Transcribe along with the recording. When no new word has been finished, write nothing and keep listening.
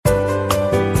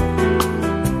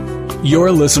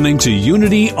You're listening to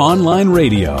Unity Online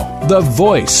Radio, the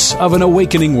voice of an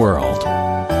awakening world.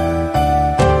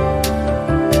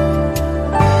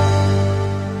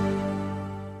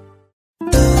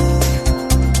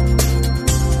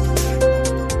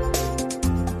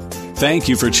 Thank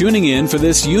you for tuning in for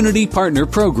this Unity Partner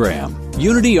Program.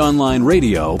 Unity Online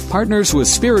Radio partners with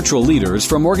spiritual leaders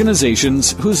from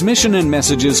organizations whose mission and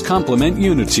messages complement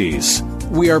Unity's.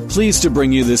 We are pleased to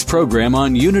bring you this program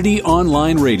on Unity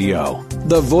Online Radio,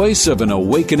 the voice of an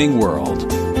awakening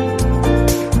world.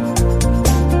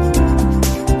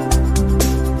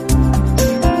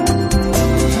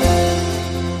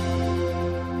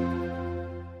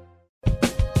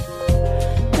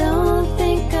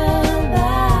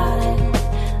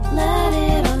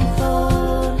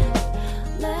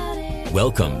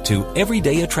 Welcome to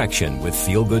Everyday Attraction with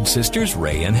Feel Good Sisters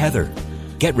Ray and Heather.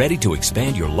 Get ready to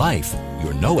expand your life,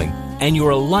 your knowing, and your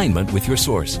alignment with your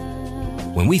source.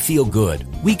 When we feel good,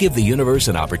 we give the universe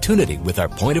an opportunity with our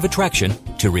point of attraction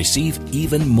to receive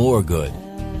even more good.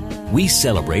 We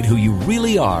celebrate who you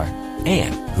really are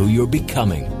and who you're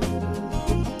becoming.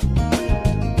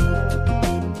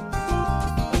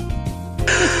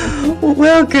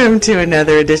 Welcome to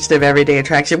another edition of Everyday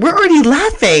Attraction. We're already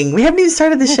laughing. We haven't even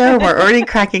started the show. We're already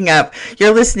cracking up.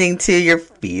 You're listening to your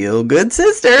Feel Good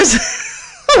Sisters.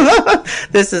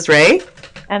 This is Ray.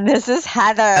 And this is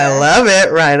Heather. I love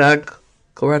it. Right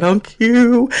on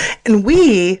cue. And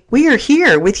we are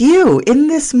here with you in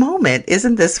this moment.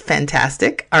 Isn't this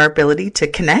fantastic? Our ability to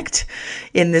connect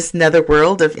in this nether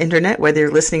world of internet, whether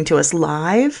you're listening to us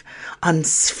live on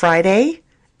Friday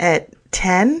at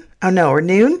 10 or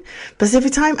noon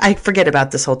Pacific time. I forget about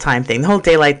this whole time thing. The whole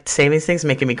daylight savings thing's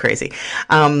making me crazy.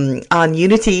 On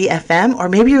Unity FM, or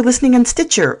maybe you're listening on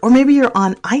Stitcher, or maybe you're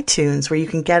on iTunes, where you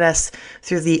can get us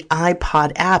through the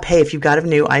iPod app. Hey, if you've got a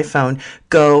new iPhone,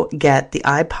 go get the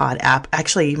iPod app.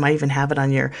 Actually, you might even have it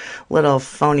on your little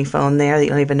phony phone there that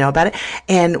you don't even know about it.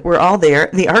 And we're all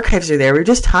there. The archives are there. We were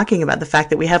just talking about the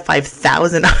fact that we have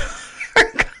 5,000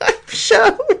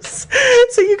 shows,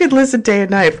 so you could listen day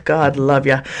and night. God love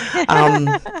you.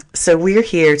 So we're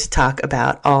here to talk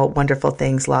about all wonderful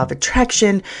things: law of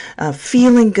attraction,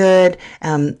 feeling good,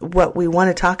 what we want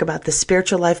to talk about, the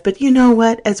spiritual life. But you know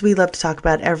what, as we love to talk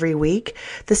about every week,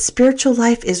 the spiritual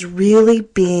life is really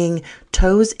being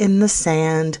toes in the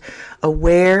sand,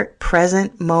 aware,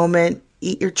 present moment,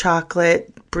 eat your chocolate,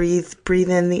 breathe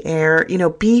in the air,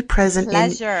 be present.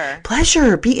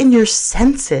 Pleasure, be in your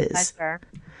senses. Pleasure.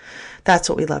 That's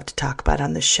what we love to talk about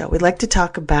on this show. We like to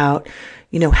talk about,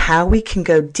 how we can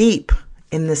go deep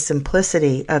in the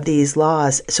simplicity of these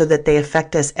laws so that they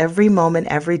affect us every moment,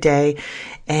 every day,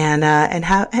 and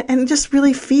just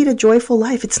really feed a joyful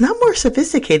life. It's not more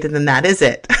sophisticated than that, is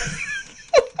it?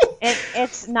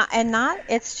 It's not,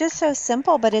 it's just so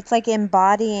simple, but it's like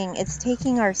embodying, it's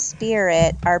taking our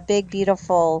spirit, our big,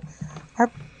 beautiful,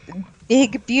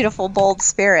 bold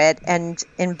spirit, and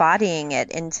embodying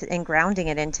it and grounding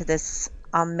it into this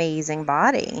amazing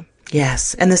body.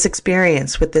 Yes, and this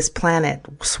experience with this planet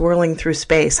swirling through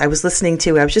space. I was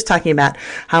just talking about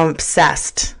how I'm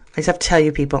obsessed. I just have to tell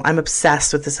you people, I'm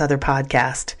obsessed with this other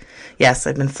podcast. Yes,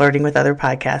 I've been flirting with other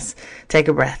podcasts. Take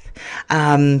a breath.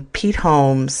 Pete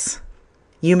Holmes,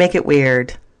 You Make It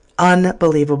Weird.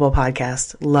 Unbelievable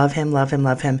podcast. Love him, love him,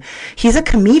 love him. He's a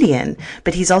comedian,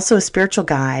 but he's also a spiritual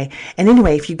guy. And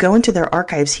anyway, if you go into their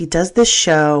archives, he does this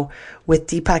show with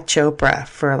Deepak Chopra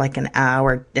for like an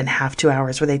hour and a half, 2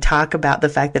 hours, where they talk about the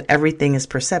fact that everything is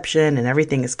perception and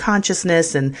everything is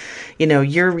consciousness, and,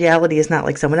 your reality is not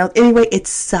like someone else. Anyway,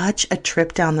 it's such a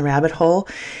trip down the rabbit hole.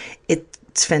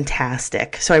 It's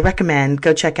fantastic. So I recommend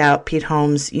go check out Pete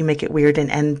Holmes, You Make It Weird,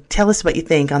 and tell us what you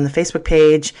think on the Facebook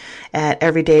page at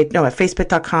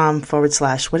facebook.com/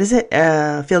 what is it?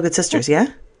 Feel Good Sisters, yeah?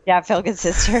 Yeah, Feel Good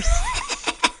Sisters.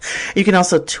 You can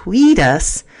also tweet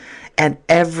us at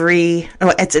I'm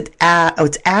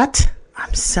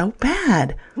so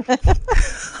bad.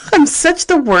 I'm such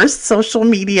the worst social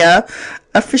media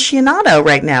aficionado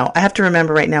right now. I have to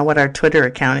remember right now what our Twitter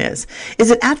account is.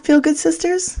 Is it at Feel Good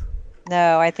Sisters?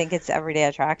 No, I think it's Everyday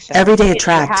Attraction. Everyday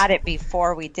Attract. We had it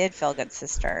before we did Feel Good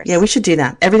Sisters. Yeah, we should do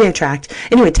that. Everyday Attract.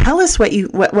 Anyway, tell us what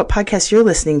podcast you're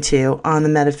listening to on the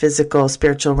metaphysical,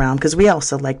 spiritual realm, because we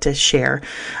also like to share,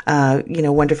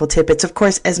 wonderful tidbits. Of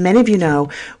course, as many of you know,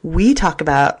 we talk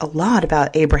a lot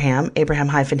about Abraham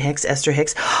Hicks, Esther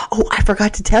Hicks. Oh, I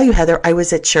forgot to tell you, Heather, I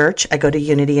was at church. I go to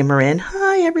Unity in Marin.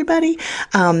 Hi, everybody.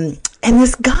 And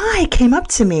this guy came up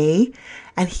to me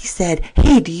and he said,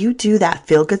 "Hey, do you do that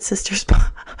Feel Good Sisters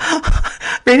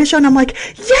radio show?" And I'm like,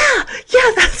 yeah,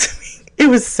 that's me. It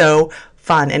was so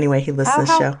fun. Anyway, he listened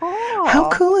to the show. Cool. How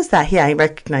cool is that? Yeah, I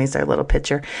recognized our little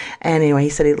picture. Anyway, he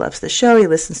said he loves the show. He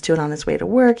listens to it on his way to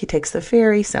work. He takes the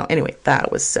ferry. So anyway,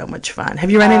 that was so much fun.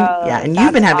 Have you run in? Yeah, and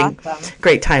you've been having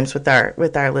great times with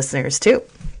our listeners too.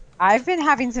 I've been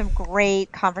having some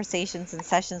great conversations and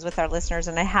sessions with our listeners,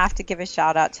 and I have to give a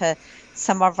shout out to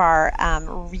some of our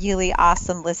really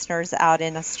awesome listeners out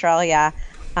in Australia.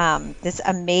 This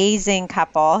amazing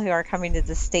couple who are coming to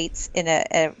the States in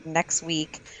a next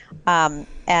week.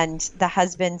 And the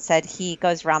husband said he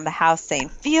goes around the house saying,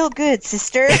 "Feel good,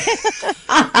 sister." He's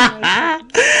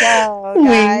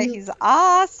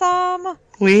awesome.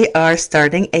 We are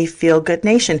starting a feel-good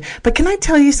nation. But can I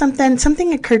tell you something?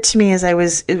 Something occurred to me as I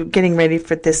was getting ready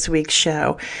for this week's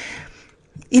show.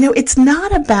 You know, it's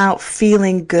not about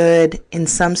feeling good in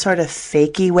some sort of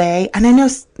fakey way. And I know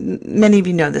many of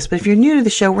you know this, but if you're new to the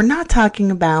show, we're not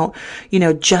talking about,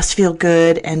 just feel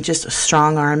good and just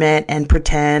strong arm it and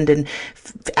pretend and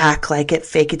act like it,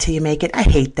 fake it till you make it. I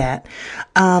hate that.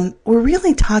 We're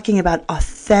really talking about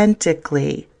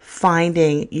authentically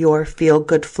finding your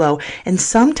feel-good flow. And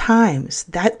sometimes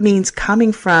that means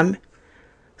coming from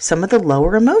some of the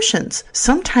lower emotions.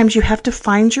 Sometimes you have to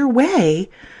find your way.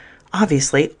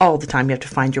 Obviously, all the time you have to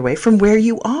find your way from where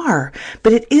you are.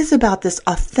 But it is about this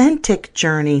authentic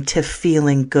journey to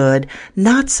feeling good,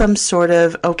 not some sort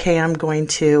of, okay, I'm going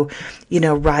to,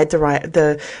 ride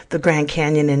the Grand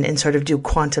Canyon and sort of do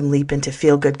quantum leap into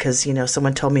feel good because,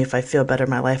 someone told me if I feel better,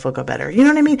 my life will go better. You know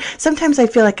what I mean? Sometimes I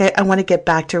feel like I want to get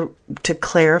back to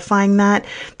clarifying that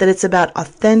it's about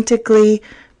authentically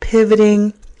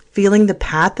pivoting, feeling the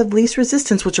path of least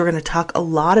resistance, which we're going to talk a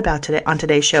lot about today on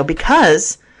today's show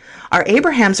because our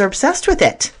Abrahams are obsessed with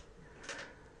it.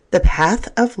 The path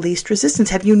of least resistance.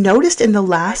 Have you noticed in the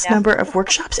last number of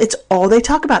workshops, it's all they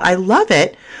talk about. I love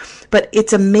it, but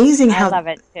it's amazing how... I love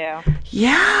it too.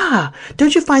 Yeah.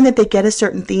 Don't you find that they get a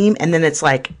certain theme and then it's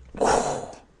like, whoo,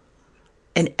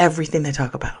 in everything they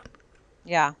talk about?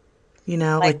 Yeah.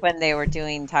 Like when they were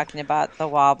talking about the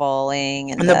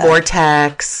wobbling and the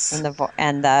vortex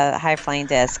and the high flying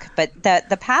disc. But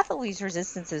the path of least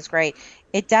resistance is great.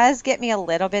 It does get me a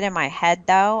little bit in my head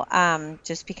though,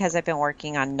 just because I've been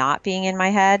working on not being in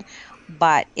my head.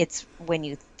 But it's when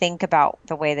you think about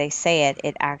the way they say it,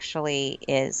 it actually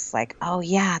is like, oh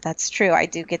yeah, that's true. I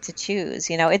do get to choose.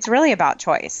 It's really about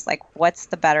choice. Like, what's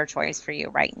the better choice for you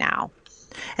right now?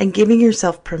 And giving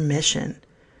yourself permission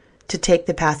to take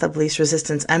the path of least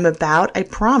resistance. I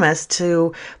promise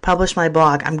to publish my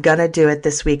blog. I'm going to do it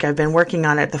this week. I've been working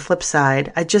on it, the flip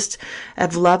side.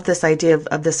 I've loved this idea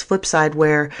of this flip side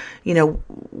where,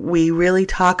 we really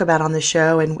talk about on the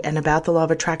show and about the law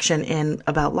of attraction and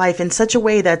about life in such a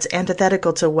way that's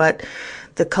antithetical to what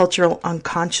the cultural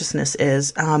unconsciousness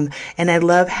is. And I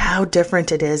love how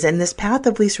different it is. And this path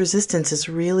of least resistance is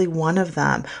really one of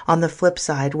them on the flip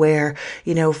side where,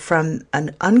 from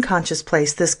an unconscious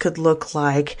place, this could look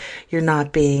like you're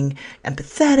not being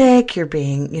empathetic,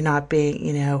 you're not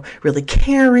being, really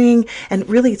caring. And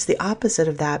really it's the opposite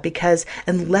of that because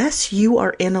unless you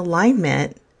are in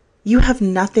alignment, you have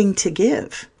nothing to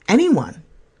give anyone.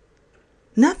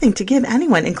 Nothing to give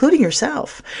anyone, including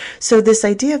yourself. So this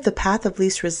idea of the path of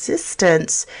least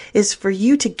resistance is for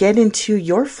you to get into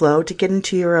your flow, to get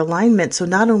into your alignment. So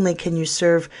not only can you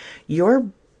serve your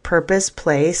purpose,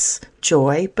 place,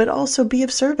 joy, but also be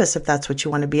of service if that's what you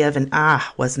want to be of. And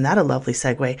wasn't that a lovely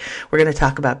segue? We're going to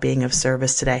talk about being of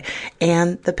service today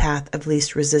and the path of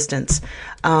least resistance.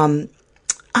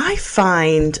 I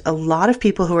find a lot of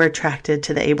people who are attracted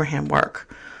to the Abraham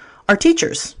work are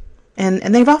teachers.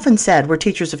 And they've often said we're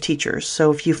teachers of teachers.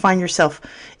 So if you find yourself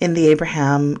in the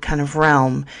Abraham kind of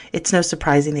realm, it's no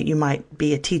surprising that you might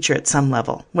be a teacher at some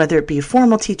level, whether it be a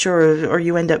formal teacher or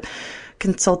you end up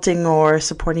consulting or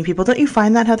supporting people. Don't you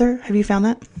find that, Heather? Have you found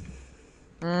that?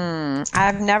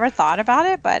 I've never thought about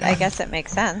it, but I guess it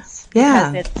makes sense.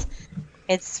 Yeah. Because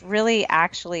it's really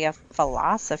actually a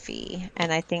philosophy.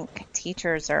 And I think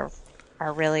teachers are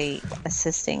really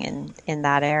assisting in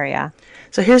that area.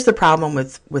 So here's the problem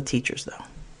with teachers, though.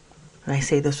 And I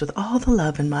say this with all the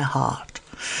love in my heart.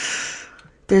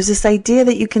 There's this idea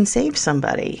that you can save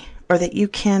somebody or that you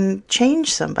can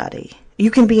change somebody. You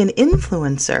can be an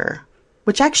influencer,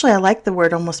 which actually I like the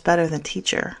word almost better than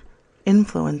teacher.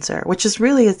 Influencer, which is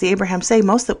really, as the Abrahams say,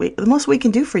 the most we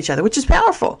can do for each other, which is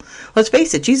powerful. Let's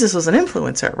face it, Jesus was an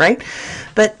influencer, right?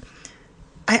 But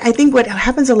I think what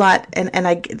happens a lot, and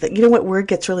what word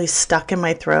gets really stuck in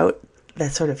my throat?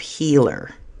 That sort of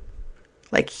healer.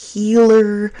 Like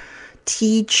healer,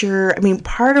 teacher. I mean,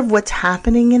 part of what's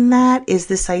happening in that is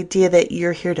this idea that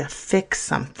you're here to fix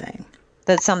something.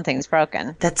 That something's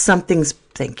broken. That something's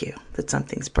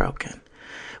broken.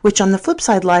 which on the flip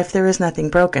side, life, there is nothing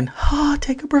broken.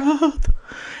 Take a breath.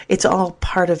 It's all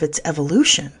part of its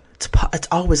evolution. It's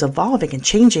always evolving and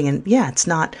changing. And yeah, it's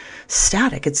not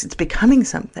static. It's becoming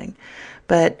something.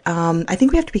 But I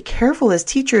think we have to be careful as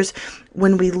teachers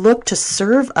when we look to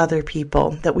serve other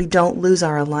people that we don't lose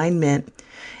our alignment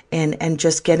and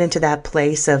just get into that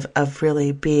place of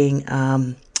really being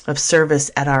of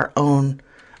service at our own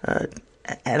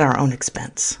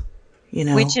expense.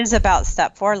 Which is about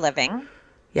step 4 living.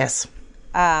 Yes.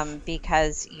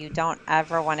 Because you don't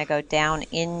ever want to go down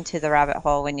into the rabbit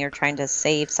hole when you're trying to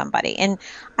save somebody. And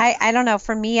I don't know,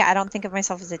 for me, I don't think of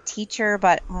myself as a teacher,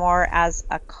 but more as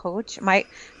a coach.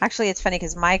 Actually, it's funny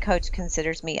because my coach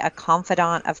considers me a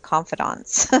confidant of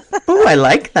confidants. Oh, I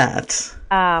like that.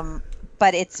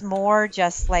 But it's more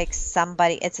just like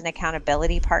somebody, it's an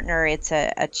accountability partner. It's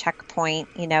a checkpoint,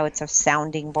 it's a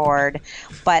sounding board.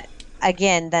 But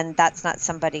again, then that's not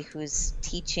somebody who's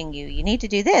teaching you need to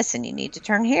do this and you need to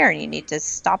turn here and you need to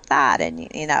stop that and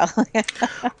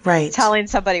right, telling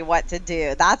somebody what to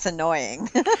do. That's annoying.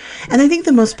 And I think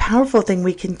the most powerful thing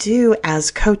we can do as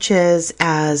coaches,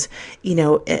 as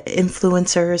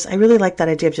influencers, I really like that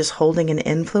idea of just holding an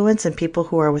influence, and people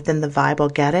who are within the vibe will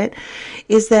get it,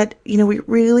 is that we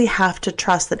really have to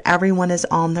trust that everyone is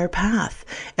on their path.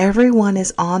 Everyone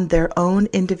is on their own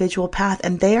individual path,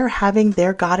 and they are having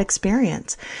their God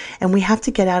experience. And we have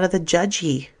to get out of the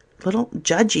little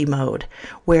judgy mode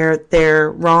where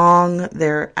they're wrong,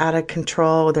 they're out of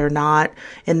control, they're not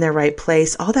in their right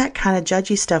place, all that kind of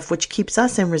judgy stuff, which keeps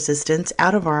us in resistance,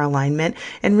 out of our alignment,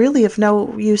 and really of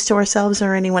no use to ourselves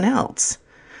or anyone else.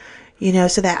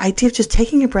 So that idea of just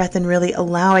taking a breath and really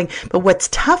allowing. But what's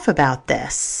tough about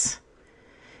this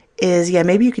is,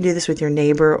 maybe you can do this with your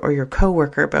neighbor or your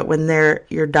coworker, but when they're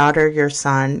your daughter, your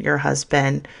son, your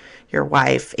husband, your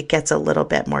wife, it gets a little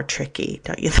bit more tricky,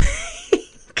 don't you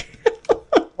think?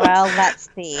 Well, let's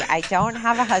see. I don't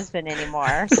have a husband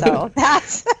anymore, so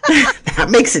that's... That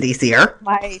makes it easier.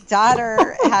 My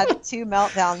daughter had 2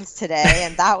 meltdowns today,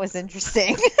 and that was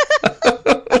interesting.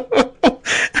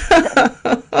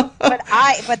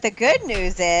 But the good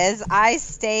news is I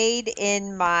stayed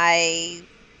in my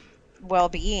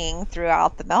well-being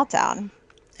throughout the meltdown.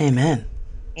 Amen.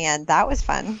 And that was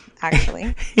fun,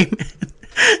 actually. Amen.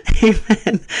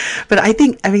 Amen. But I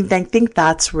think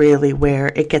that's really where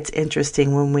it gets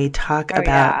interesting when we talk about.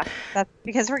 Yeah. That's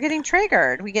because we're getting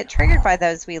triggered. We get triggered by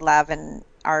those we love and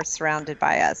are surrounded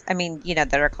by us.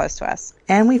 That are close to us.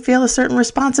 And we feel a certain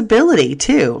responsibility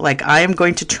too. Like, I am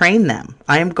going to train them.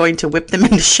 I am going to whip them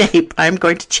into shape. I'm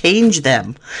going to change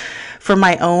them for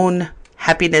my own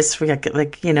happiness.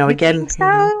 Again.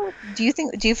 So? Do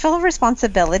you feel a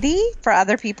responsibility for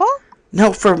other people?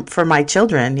 No, for my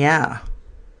children. Yeah.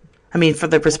 For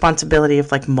the responsibility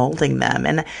of molding them.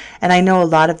 And I know a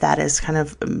lot of that is kind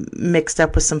of mixed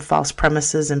up with some false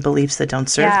premises and beliefs that don't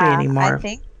serve me anymore. I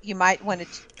think you might want to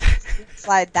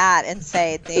slide that and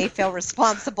say they feel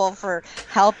responsible for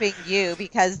helping you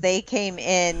because they came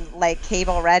in like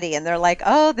cable ready and they're like,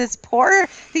 oh, these poor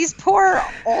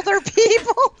older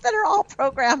people that are all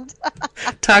programmed.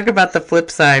 Talk about the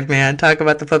flip side, man. Talk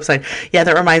about the flip side. Yeah,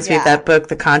 that reminds me of that book,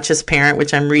 The Conscious Parent,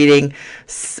 which I'm reading.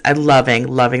 I'm loving.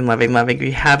 If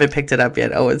you haven't picked it up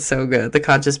yet, oh, it's so good. The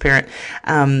Conscious Parent,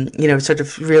 sort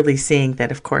of really seeing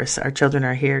that, of course, our children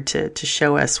are here to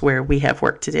show us where we have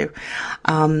work to do.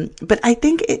 But I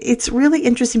think it's really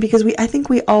interesting because I think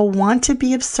we all want to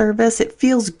be of service. It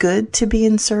feels good to be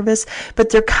in service, but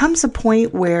there comes a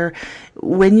point where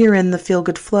when you're in the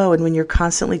feel-good flow and when you're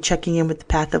constantly checking in with the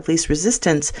path of least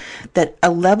resistance, that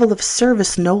a level of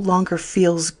service no longer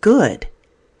feels good.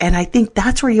 And I think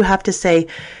that's where you have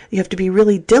to be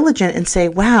really diligent and say,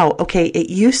 wow, okay, it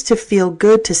used to feel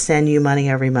good to send you money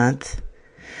every month,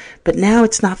 but now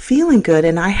it's not feeling good.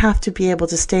 And I have to be able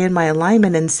to stay in my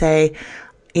alignment and say,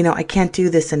 I can't do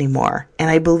this anymore. And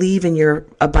I believe in your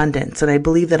abundance. And I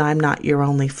believe that I'm not your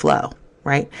only flow,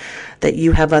 right? That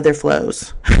you have other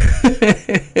flows.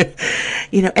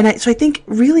 So I think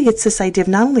really it's this idea of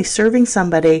not only serving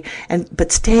somebody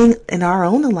but staying in our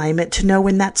own alignment to know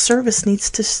when that service needs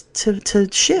to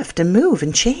shift and move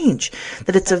and change.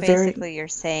 That it's basically you're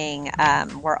saying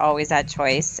we're always at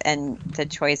choice, and the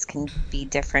choice can be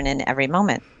different in every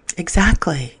moment.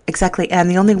 Exactly.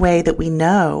 And the only way that we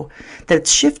know that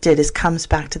it's shifted comes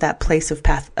back to that place of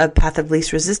path of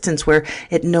least resistance, where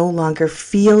it no longer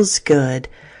feels good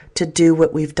to do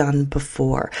what we've done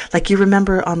before. Like you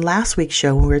remember on last week's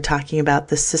show when we were talking about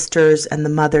the sisters and the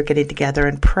mother getting together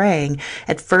and praying.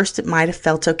 At first it might have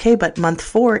felt okay, but month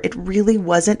 4, it really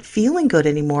wasn't feeling good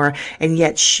anymore. And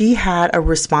yet she had a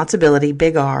responsibility,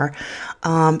 big R,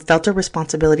 felt a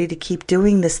responsibility to keep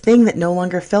doing this thing that no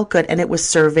longer felt good. And it was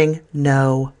serving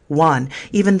no one,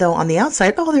 even though on the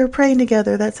outside, oh, they were praying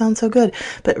together. That sounds so good.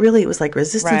 But really it was like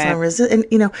resistance on resistance.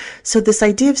 And, so this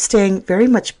idea of staying very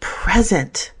much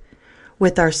present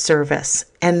with our service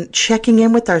and checking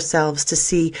in with ourselves to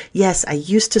see, yes, I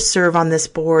used to serve on this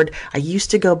board. I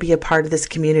used to go be a part of this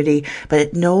community, but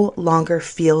it no longer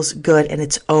feels good, and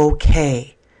it's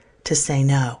okay to say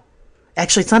no.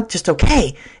 Actually, it's not just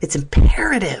okay. It's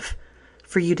imperative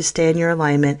for you to stay in your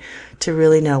alignment, to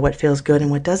really know what feels good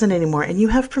and what doesn't anymore. And you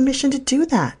have permission to do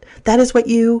that. That is what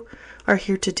you are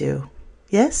here to do.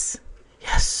 Yes?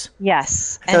 Yes.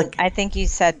 Yes. And I think you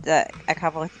said a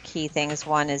couple of key things.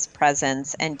 One is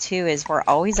presence, and 2 is we're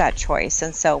always at choice.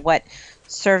 And so what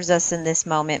serves us in this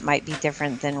moment might be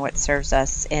different than what serves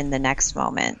us in the next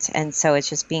moment. And so it's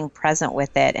just being present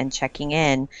with it and checking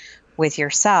in with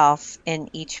yourself in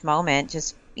each moment,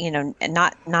 just,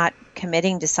 not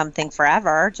committing to something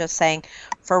forever, just saying,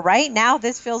 for right now,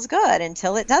 this feels good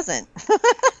until it doesn't.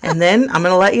 And then I'm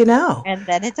going to let you know. And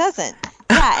then it doesn't.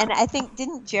 Yeah, and I think,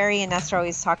 didn't Jerry and Nestor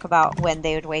always talk about when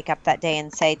they would wake up that day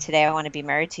and say, today I want to be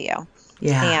married to you?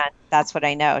 Yeah. And that's what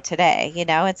I know today.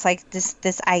 It's like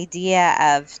this idea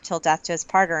of till death do us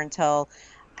part, or until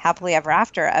happily ever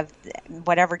after, of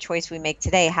whatever choice we make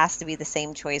today has to be the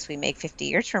same choice we make 50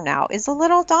 years from now, is a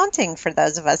little daunting for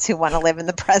those of us who want to live in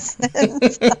the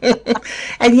present.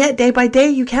 And yet day by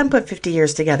day you can put 50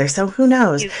 years together, so who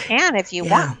knows? You can if you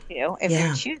want to, if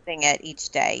you're choosing it each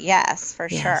day. Yes, for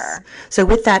sure. So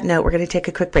with that note, we're going to take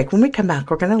a quick break. When we come back,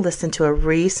 we're going to listen to a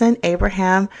recent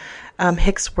Abraham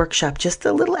Hicks workshop, just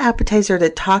a little appetizer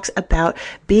that talks about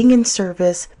being in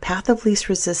service, path of least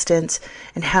resistance,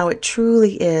 and how it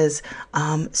truly is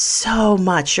so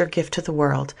much your gift to the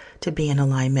world to be in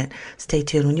alignment. Stay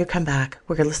tuned. When you come back,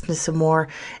 we're going to listen to some more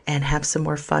and have some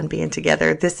more fun being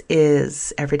together. This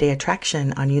is Everyday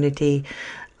Attraction on Unity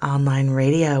Online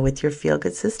Radio with your Feel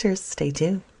Good Sisters. Stay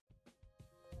tuned.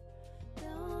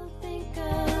 Don't think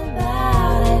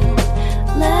about it.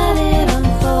 Let it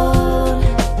unfold.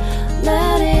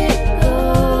 Let it go.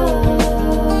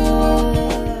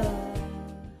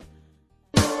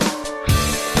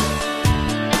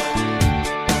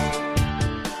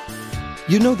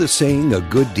 You know the saying, a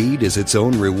good deed is its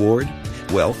own reward?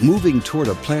 Well, moving toward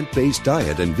a plant-based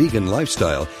diet and vegan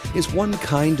lifestyle is one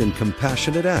kind and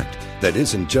compassionate act that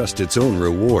isn't just its own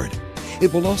reward.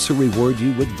 It will also reward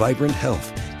you with vibrant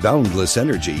health, boundless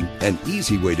energy, and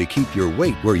easy way to keep your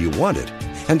weight where you want it.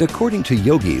 And according to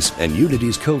yogis and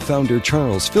Unity's co-founder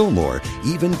Charles Fillmore,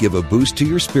 even give a boost to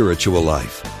your spiritual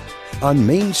life. On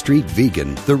Main Street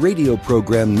Vegan, the radio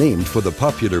program named for the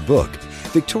popular book,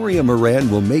 Victoria Moran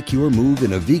will make your move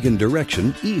in a vegan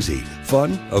direction easy,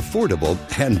 fun, affordable,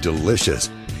 and delicious.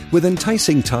 With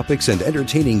enticing topics and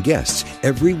entertaining guests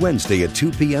every Wednesday at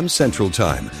 2 p.m. Central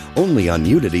Time, only on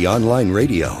Unity Online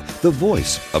Radio, the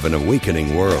voice of an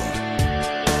awakening world.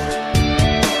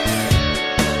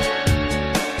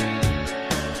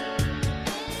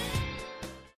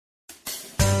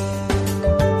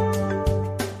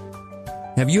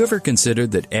 Have you ever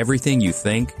considered that everything you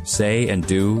think, say, and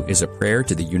do is a prayer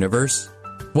to the universe?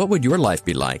 What would your life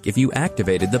be like if you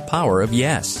activated the power of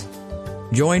yes?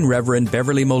 Join Reverend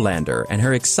Beverly Molander and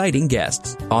her exciting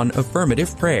guests on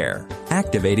Affirmative Prayer,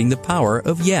 Activating the Power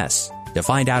of Yes, to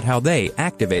find out how they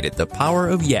activated the power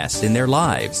of yes in their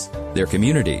lives, their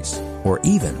communities, or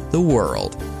even the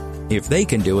world. If they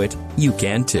can do it, you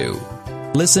can too.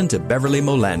 Listen to Beverly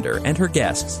Molander and her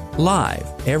guests live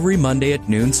every Monday at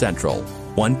noon Central,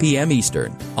 1 p.m.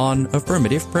 Eastern on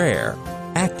Affirmative Prayer,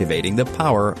 Activating the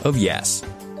Power of Yes.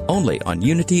 Only on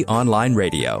Unity Online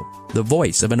Radio, the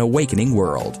voice of an awakening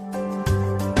world.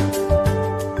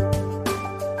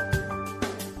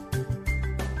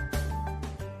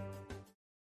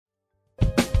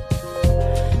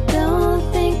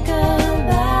 Don't think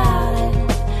about it.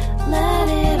 Let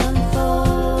it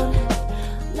unfold.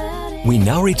 Let it We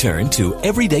now return to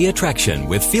Everyday Attraction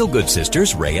with Feel Good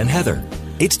Sisters Ray and Heather.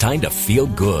 It's time to feel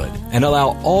good and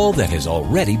allow all that has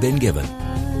already been given.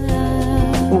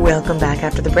 Welcome back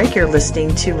after the break. You're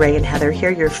listening to Ray and Heather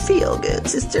here, your Feel Good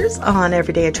Sisters on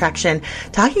Everyday Attraction,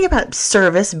 talking about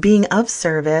service, being of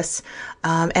service,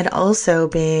 and also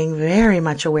being very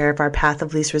much aware of our path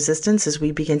of least resistance as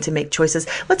we begin to make choices.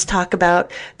 Let's talk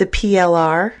about the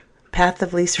PLR, path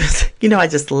of least resistance. I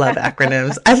just love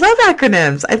acronyms. I love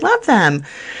acronyms. I love them.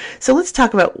 So let's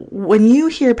talk about when you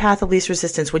hear path of least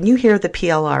resistance, when you hear the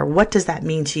PLR, what does that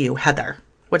mean to you, Heather?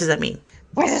 What does that mean?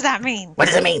 What does that mean? What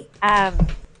does it mean?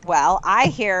 Well, I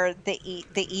hear the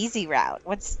easy route.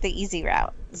 What's the easy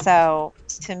route? So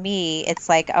to me, it's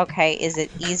like, okay, is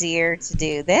it easier to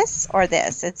do this or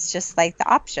this? It's just like the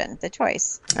option, the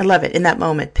choice. I love it in that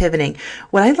moment, pivoting.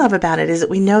 What I love about it is that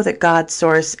we know that God,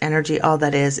 source, energy, all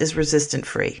that is resistant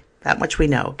free. That much we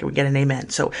know. Can we get an amen?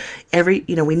 So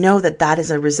we know that that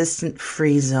is a resistant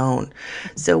free zone.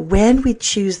 So when we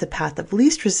choose the path of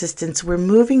least resistance, we're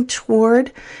moving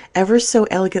toward ever so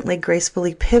elegantly,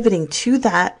 gracefully pivoting to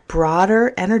that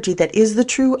broader energy that is the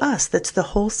true us. That's the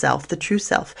whole self, the true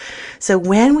self. So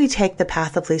when we take the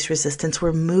path of least resistance,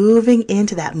 we're moving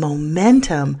into that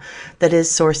momentum that is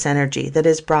source energy, that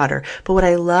is broader. But what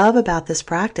I love about this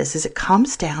practice is it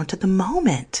comes down to the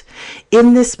moment.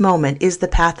 In this moment, is the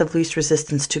path of least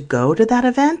resistance to go to that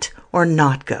event or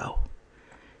not go?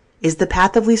 Is the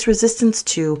path of least resistance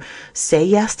to say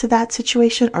yes to that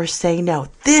situation or say no?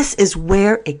 This is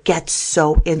where it gets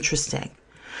so interesting.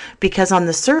 Because on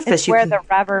the surface, it's where the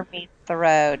rubber meets the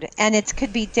road. And it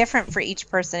could be different for each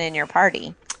person in your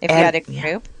party if you had a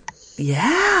group.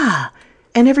 Yeah.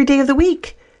 And every day of the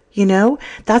week.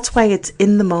 That's why it's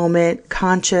in the moment,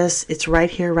 conscious, it's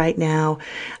right here, right now.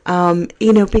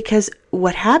 Because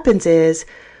what happens is,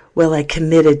 well, I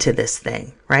committed to this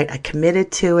thing, right? I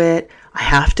committed to it. I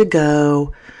have to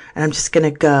go, and I'm just going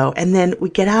to go. And then we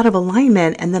get out of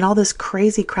alignment, and then all this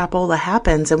crazy crapola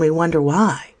happens, and we wonder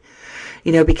why.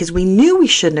 Because we knew we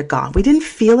shouldn't have gone. We didn't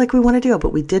feel like we wanted to go,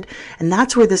 but we did. And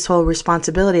that's where this whole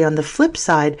responsibility, on the flip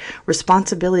side,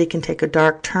 responsibility can take a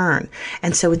dark turn.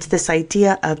 And so it's this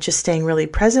idea of just staying really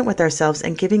present with ourselves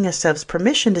and giving ourselves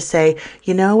permission to say,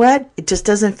 you know what? It just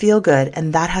doesn't feel good.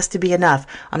 And that has to be enough.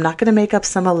 I'm not going to make up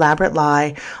some elaborate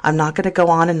lie. I'm not going to go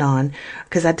on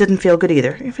because that didn't feel good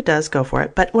either. If it does, go for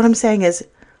it. But what I'm saying is,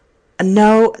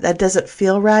 no, that doesn't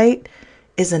feel right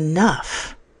is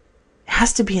enough.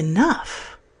 Has to be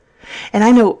enough. And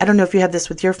I don't know if you have this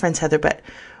with your friends, Heather, but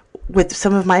with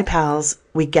some of my pals,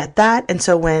 we get that. And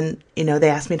so when, they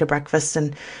ask me to breakfast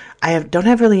and I don't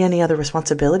have really any other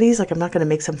responsibilities, like I'm not going to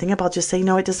make something up. I'll just say,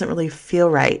 no, it doesn't really feel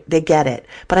right. They get it.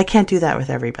 But I can't do that with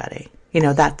everybody.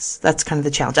 That's kind of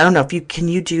the challenge. I don't know if can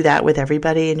you do that with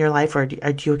everybody in your life, or do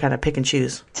you kind of pick and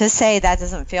choose? To say that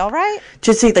doesn't feel right?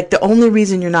 To say like the only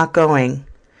reason you're not going, and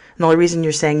the only reason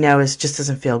you're saying no is just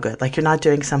doesn't feel good. Like you're not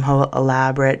doing some whole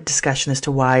elaborate discussion as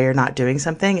to why you're not doing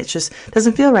something. It just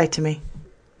doesn't feel right to me.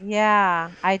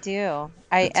 Yeah, I do.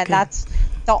 That's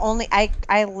the only,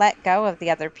 I let go of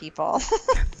the other people.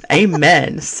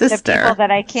 Amen, sister. The people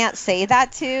that I can't say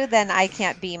that to, then I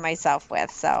can't be myself with.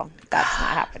 So that's not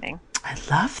happening. I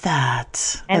love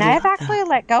that. And I've actually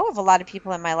let go of a lot of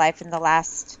people in my life in the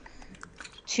last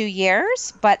 2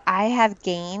 years, but I have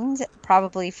gained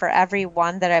probably for every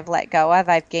one that I've let go of,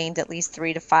 I've gained at least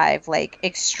 3 to 5 like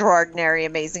extraordinary,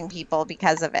 amazing people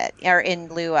because of it, or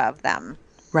in lieu of them.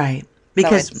 Right.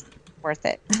 Because so it's worth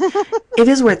it. It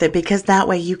is worth it because that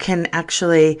way you can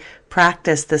actually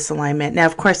practice this alignment. Now,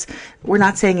 of course, we're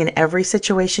not saying in every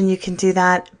situation you can do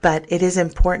that, but it is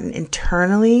important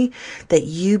internally that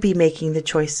you be making the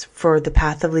choice for the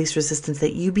path of least resistance,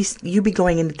 that you be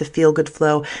going into the feel-good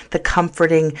flow, the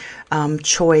comforting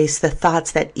choice, the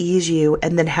thoughts that ease you,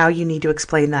 and then how you need to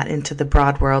explain that into the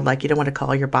broad world. Like you don't want to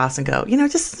call your boss and go,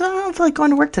 just I don't feel like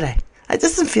going to work today. It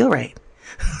doesn't feel right.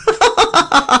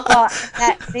 Well,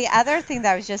 the other thing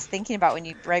that I was just thinking about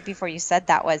right before you said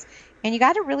that was, and you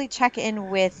got to really check in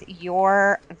with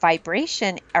your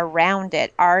vibration around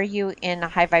it. Are you in a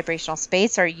high vibrational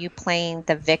space? Or are you playing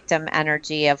the victim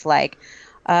energy of like,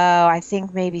 oh, I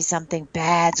think maybe something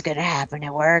bad's going to happen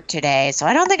at work today, so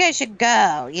I don't think I should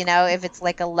go. If it's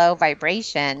like a low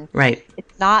vibration, right?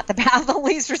 It's not the path of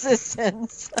least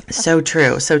resistance. So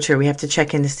true. So true. We have to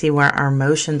check in to see where our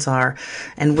emotions are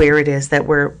and where it is that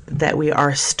we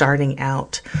are starting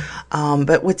out.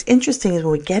 But what's interesting is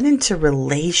when we get into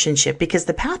relationship, because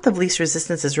the path of least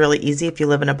resistance is really easy if you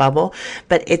live in a bubble,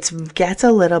 but it gets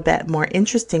a little bit more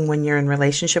interesting when you're in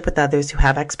relationship with others who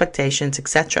have expectations,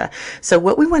 etc. So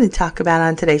what we want to talk about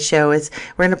on today's show is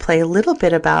we're going to play a little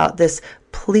bit about this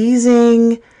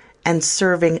pleasing and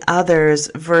serving others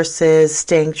versus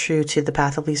staying true to the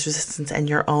path of least resistance and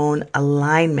your own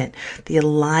alignment, the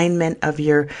alignment of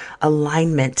your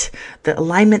alignment, the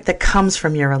alignment that comes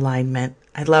from your alignment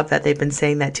I love that they've been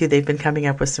saying that too. They've been coming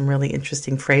up with some really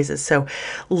interesting phrases. So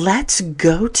let's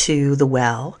go to the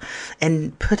well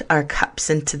and put our cups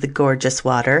into the gorgeous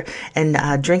water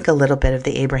and drink a little bit of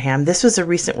the Abraham. This was a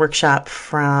recent workshop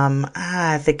from,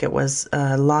 I think it was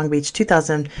Long Beach,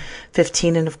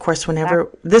 2015. And of course,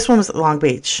 this one was at Long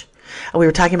Beach. We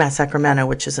were talking about Sacramento,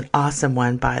 which is an awesome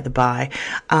one, by the by.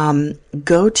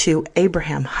 Go to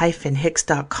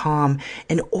abraham-hicks.com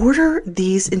and order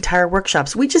these entire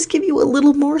workshops. We just give you a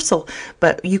little morsel,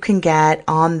 but you can get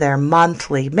on their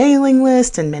monthly mailing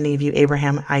list, and many of you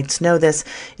Abrahamites know this.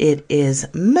 It is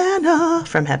manna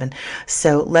from heaven.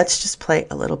 So let's just play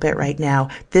a little bit right now.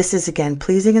 This is, again,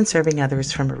 Pleasing and Serving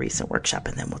Others from a recent workshop,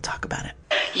 and then we'll talk about it.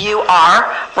 You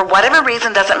are, for whatever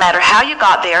reason, doesn't matter how you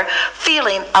got there,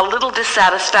 feeling a little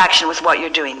dissatisfaction with what you're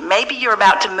doing. Maybe you're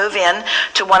about to move in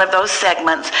to one of those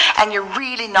segments and you're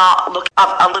really not looking of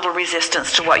a little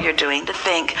resistance to what you're doing, to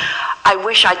think, I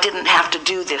wish I didn't have to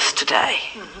do this today.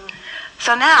 Mm-hmm.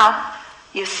 So now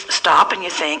you stop and you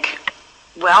think,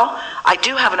 well, I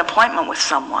do have an appointment with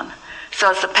someone. So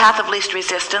it's the path of least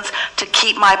resistance to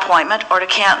keep my appointment or to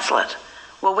cancel it.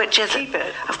 Well, which is it? Keep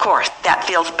it. Of course, that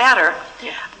feels better.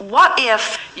 Yeah. What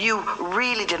if you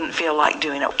really didn't feel like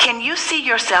doing it? Can you see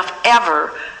yourself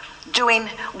ever doing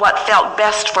what felt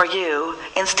best for you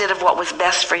instead of what was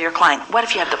best for your client? What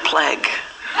if you had the plague?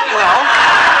 Well,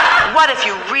 what if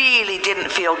you really didn't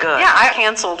feel good? Yeah, I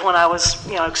canceled when I was,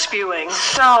 spewing.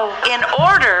 So in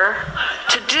order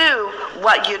to do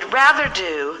what you'd rather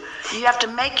do, you have to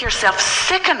make yourself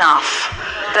sick enough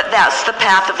that that's the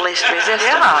path of least resistance.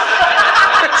 Yeah,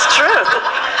 it's true.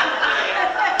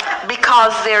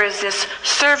 Because there is this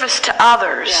service to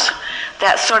others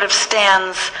that sort of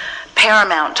stands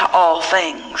paramount to all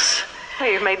things.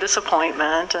 Hey, you've made this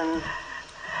appointment, and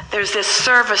there's this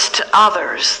service to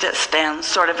others that stands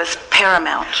sort of as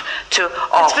paramount to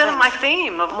all things. It's been my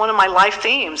theme, one of my life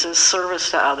themes is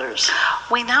service to others.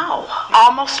 We know.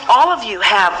 Almost all of you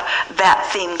have that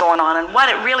theme going on. And what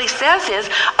it really says is,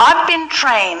 I've been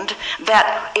trained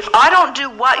that if I don't do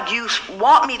what you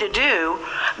want me to do,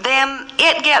 then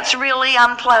it gets really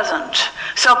unpleasant.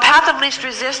 So path of least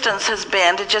resistance has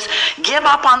been to just give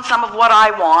up on some of what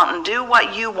I want and do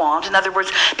what you want. In other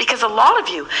words, because a lot of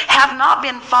you have not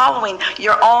been following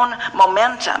your own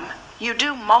momentum. You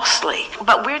do mostly.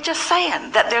 But we're just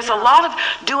saying that there's a lot of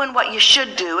doing what you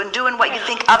should do and doing what you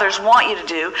think others want you to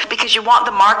do because you want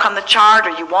the mark on the chart,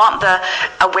 or you want the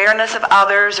awareness of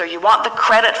others, or you want the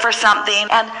credit for something.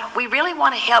 And we really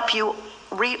want to help you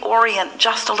reorient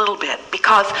just a little bit,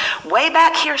 because way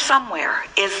back here somewhere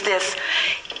is this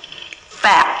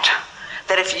fact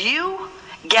that if you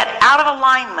get out of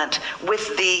alignment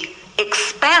with the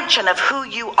expansion of who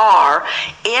you are,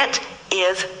 it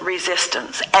is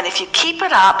resistance. And if you keep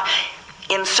it up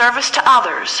in service to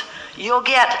others, you'll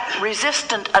get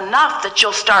resistant enough that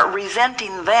you'll start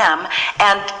resenting them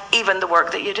and even the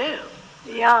work that you do.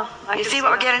 Yeah. You see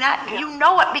what we're getting at? Yeah. You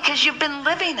know it because you've been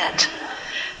living it.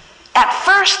 At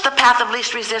first, the path of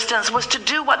least resistance was to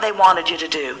do what they wanted you to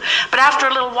do. But after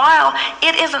a little while,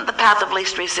 it isn't the path of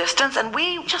least resistance, and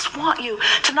we just want you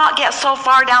to not get so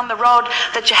far down the road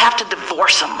that you have to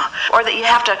divorce them, or that you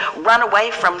have to run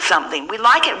away from something. We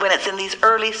like it when it's in these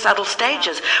early, subtle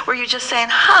stages, where you're just saying,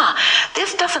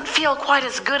 this doesn't feel quite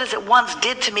as good as it once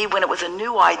did to me when it was a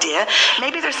new idea.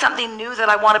 Maybe there's something new that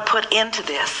I want to put into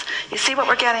this. You see what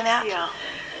we're getting at? Yeah.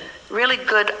 Really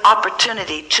good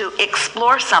opportunity to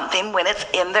explore something when it's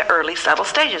in the early subtle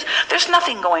stages. There's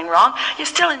nothing going wrong. You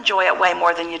still enjoy it way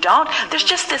more than you don't. There's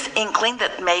just this inkling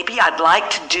that maybe I'd like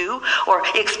to do or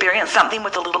experience something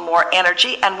with a little more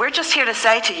energy, and we're just here to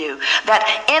say to you that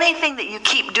anything that you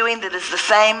keep doing that is the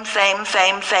same,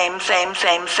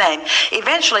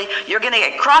 eventually you're going to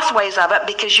get crossways of it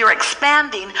because you're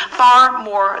expanding far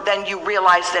more than you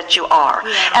realize that you are.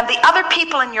 Yeah. And the other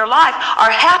people in your life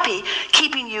are happy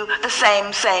keeping you the same,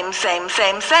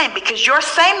 because your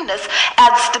sameness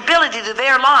adds stability to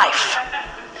their life.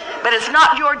 But it's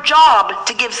not your job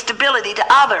to give stability to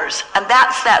others. And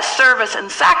that's that service and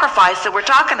sacrifice that we're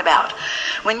talking about.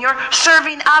 When you're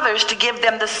serving others to give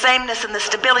them the sameness and the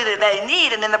stability that they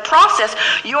need, and in the process,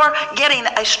 you're getting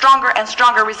a stronger and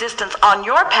stronger resistance on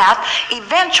your path,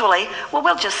 eventually, well,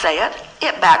 we'll just say it,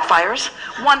 it backfires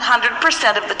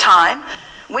 100% of the time.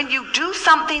 When you do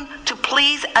something to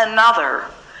please another,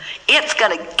 it's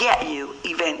going to get you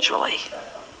eventually.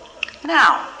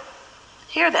 Now,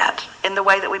 hear that in the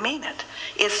way that we mean it.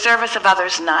 Is service of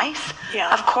others nice?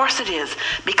 Yeah. Of course it is,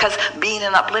 because being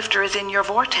an uplifter is in your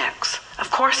vortex.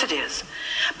 Of course it is.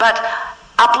 But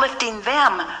uplifting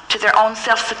them to their own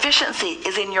self-sufficiency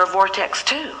is in your vortex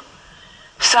too.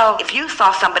 So if you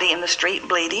saw somebody in the street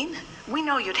bleeding, We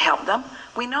know you'd help them.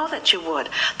 We know that you would.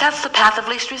 That's the path of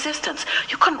least resistance.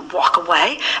 You couldn't walk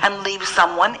away and leave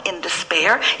someone in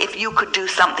despair if you could do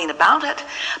something about it.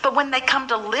 But when they come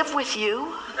to live with you,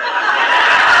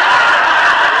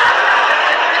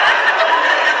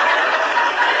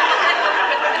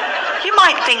 you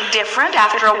might think different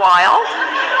after a while.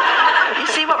 You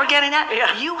see what we're getting at?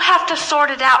 Yeah. You have to sort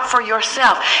it out for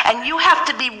yourself, and you have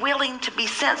to be willing to be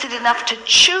sensitive enough to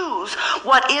choose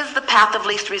what is the path of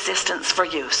least resistance for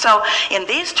you. So in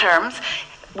these terms,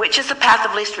 which is the path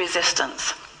of least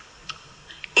resistance?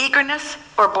 Eagerness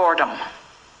or boredom?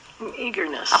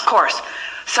 Eagerness. Of course.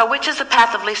 So which is the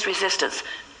path of least resistance?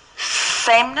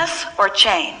 Sameness or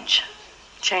change?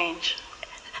 Change.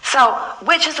 So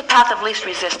which is the path of least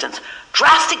resistance?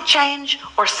 Drastic change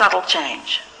or subtle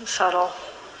change? Subtle.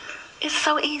 It's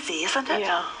so easy, isn't it?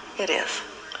 Yeah. It is.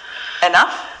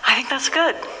 Enough? I think that's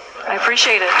good. I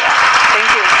appreciate it. Thank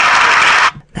you.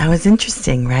 That was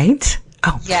interesting, right?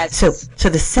 Oh, Yes. So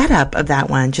the setup of that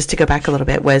one, just to go back a little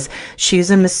bit, was she was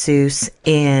a masseuse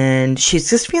and she's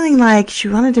just feeling like she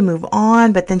wanted to move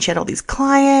on, but then she had all these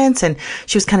clients and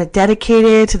she was kind of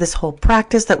dedicated to this whole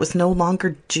practice that was no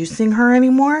longer juicing her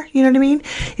anymore. You know what I mean?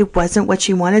 It wasn't what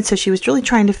she wanted. So she was really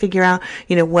trying to figure out,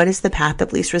 what is the path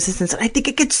of least resistance? And I think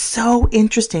it gets so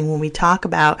interesting when we talk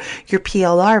about your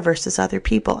PLR versus other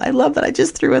people. I love that I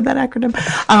just threw in that acronym.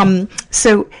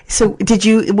 So did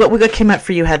you, what came up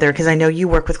for you, Heather? Because I know you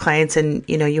work with clients and,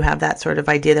 you have that sort of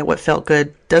idea that what felt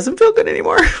good doesn't feel good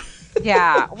anymore.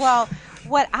 Yeah. Well,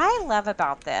 what I love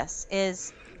about this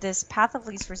is this path of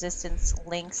least resistance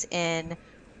links in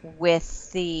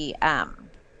with the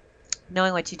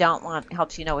knowing what you don't want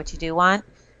helps you know what you do want.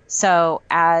 So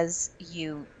as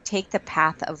you take the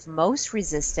path of most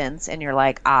resistance and you're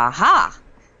like, aha,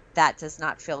 that does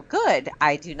not feel good.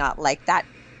 I do not like that,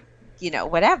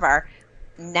 whatever.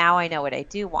 Now I know what I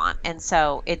do want. And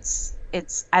so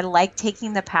I like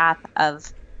taking the path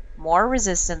of more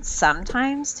resistance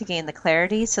sometimes to gain the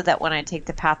clarity so that when I take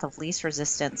the path of least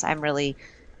resistance, I'm really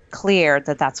clear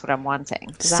that that's what I'm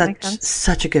wanting. Does that make sense?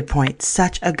 Such a good point.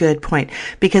 Such a good point.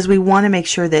 Because we want to make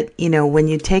sure that, when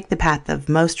you take the path of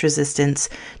most resistance,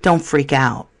 don't freak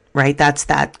out, right? That's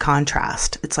that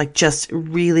contrast. It's like just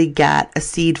really get a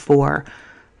seed for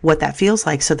what that feels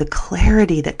like. So the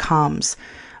clarity that comes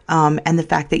and the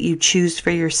fact that you choose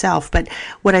for yourself. But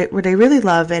what I really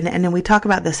love, and then we talk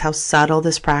about this, how subtle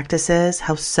this practice is,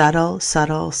 how subtle,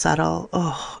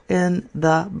 in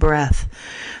the breath.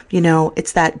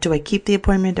 It's that, do I keep the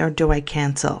appointment or do I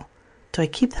cancel? Do I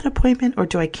keep that appointment or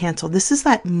do I cancel? This is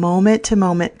that moment to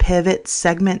moment pivot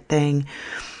segment thing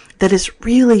that is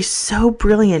really so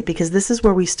brilliant, because this is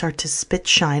where we start to spit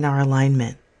shine our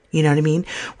alignment. You know what I mean?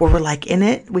 Where we're like in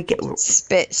it, we get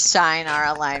spit shine our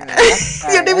alignment. You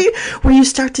know what I mean? Where you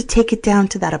start to take it down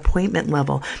to that appointment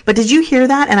level. But did you hear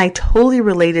that? And I totally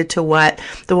related to what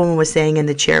the woman was saying in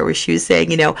the chair, where she was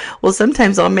saying, well,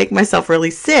 sometimes I'll make myself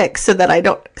really sick so I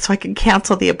can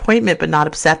cancel the appointment but not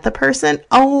upset the person.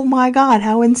 Oh my God,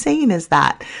 how insane is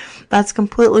that? That's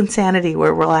complete insanity,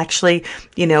 where we'll actually,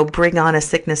 bring on a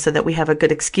sickness so that we have a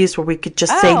good excuse where we could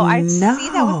just say no. I see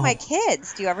that with my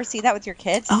kids. Do you ever see that with your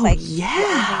kids? It's yeah.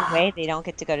 The only way they don't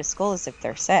get to go to school is if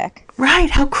they're sick. Right.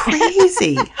 How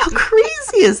crazy. How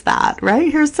crazy is that, right?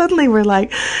 Here suddenly we're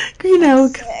like,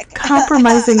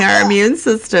 compromising our immune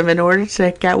system in order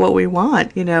to get what we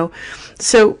want,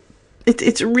 So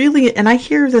it's really, and I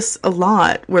hear this a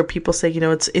lot where people say,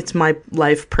 it's my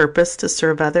life purpose to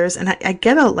serve others. And I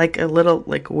get a little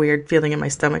weird feeling in my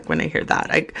stomach when I hear that.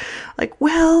 I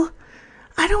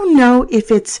don't know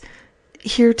if it's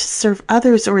here to serve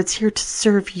others or it's here to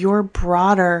serve your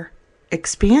broader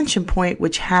expansion point,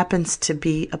 which happens to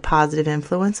be a positive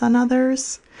influence on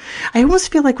others. I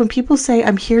almost feel like when people say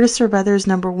I'm here to serve others,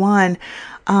 number one,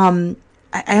 I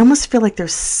almost feel like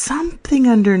there's something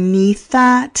underneath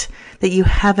that you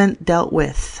haven't dealt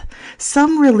with.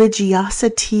 Some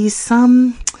religiosity,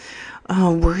 some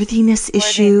worthiness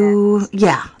issue.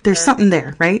 Yeah, there's something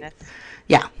there, right?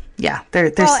 Yeah.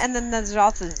 There's. Well, and then there's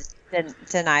also the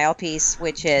denial piece,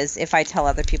 which is if I tell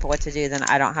other people what to do, then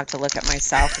I don't have to look at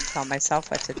myself and tell myself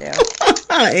what to do.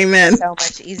 Amen. It's so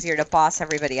much easier to boss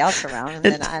everybody else around, and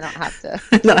then I don't have to.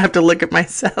 I don't have to look at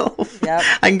myself. Yep.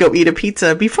 I can go eat a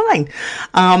pizza and be fine.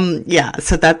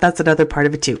 So that's another part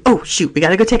of it too. Oh, shoot. We got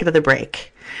to go take another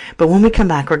break. But when we come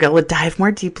back, we're going to dive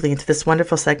more deeply into this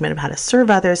wonderful segment of how to serve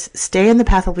others, stay in the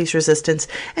path of least resistance,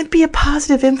 and be a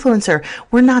positive influencer.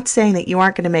 We're not saying that you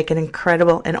aren't going to make an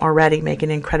incredible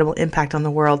impact on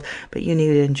the world, but you need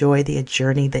to enjoy the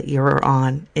journey that you're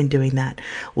on in doing that.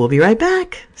 We'll be right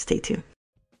back. Stay tuned.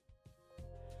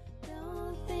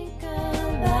 Don't think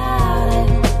about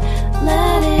it.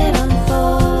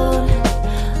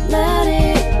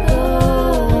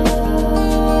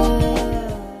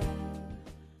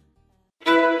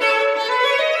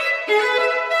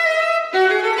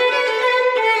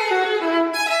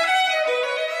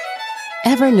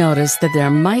 ever noticed that there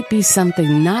might be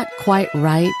something not quite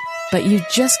right, but you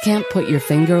just can't put your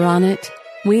finger on it?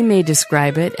 We may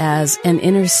describe it as an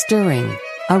inner stirring,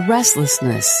 a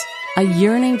restlessness, a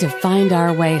yearning to find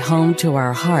our way home to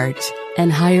our heart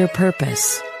and higher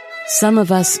purpose. Some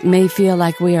of us may feel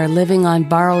like we are living on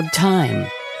borrowed time,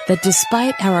 that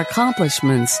despite our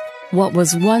accomplishments, what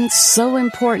was once so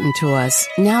important to us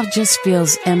now just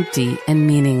feels empty and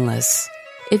meaningless.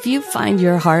 If you find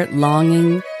your heart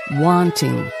longing,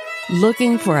 wanting,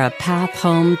 looking for a path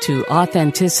home to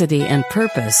authenticity and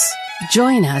purpose,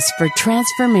 join us for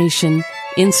transformation,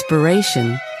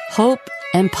 inspiration, hope,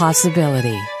 and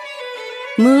possibility.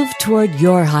 Move toward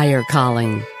your higher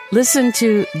calling. Listen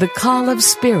to The Call of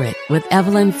Spirit with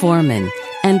Evelyn Foreman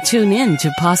and tune in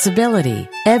to Possibility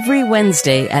every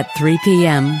Wednesday at 3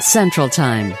 p.m. Central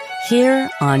Time here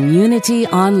on Unity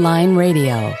Online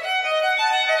Radio.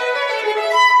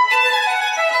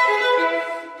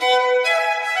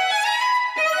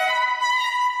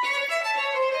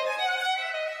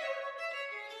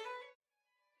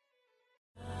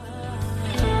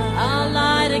 I'll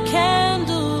light a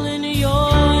candle in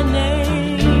your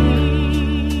name.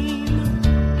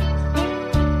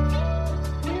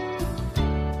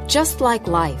 Just like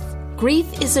life,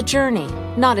 grief is a journey,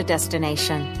 not a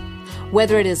destination.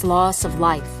 Whether it is loss of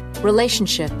life,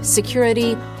 relationship,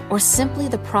 security, or simply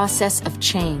the process of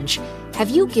change,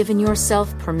 have you given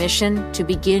yourself permission to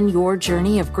begin your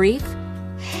journey of grief?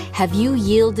 Have you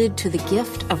yielded to the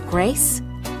gift of grace?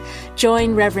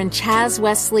 Join Reverend Chaz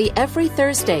Wesley every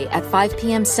Thursday at 5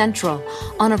 p.m. Central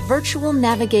on a virtual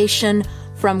navigation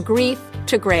from grief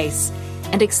to grace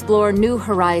and explore new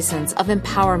horizons of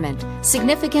empowerment,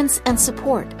 significance, and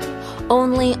support.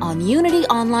 Only on Unity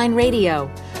Online Radio,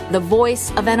 the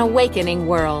voice of an awakening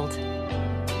world.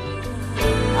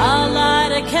 I'll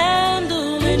light a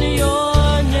candle in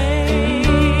your name.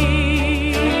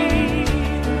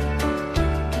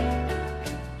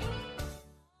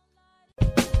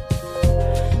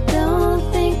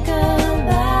 Don't think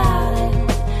about it.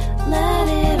 Let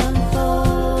it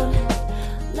unfold.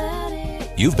 Let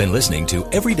it. You've been listening to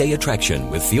Everyday Attraction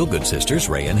with Feel Good Sisters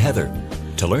Ray and Heather.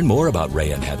 To learn more about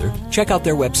Ray and Heather, check out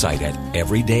their website at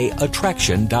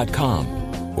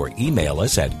everydayattraction.com or email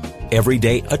us at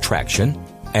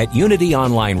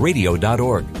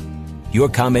everydayattraction@unityonlineradio.org. Your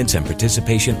comments and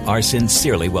participation are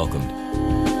sincerely welcomed.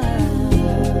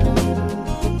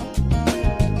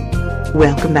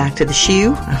 Welcome back to the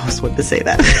shoe. I almost wanted to say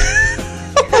that.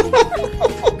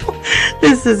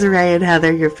 This is Ray and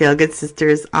Heather, your Feel Good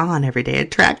Sisters on Everyday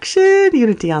Attraction,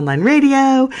 Unity Online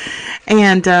Radio.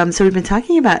 And so we've been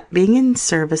talking about being in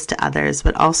service to others,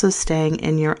 but also staying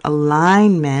in your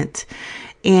alignment.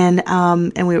 And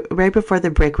we right before the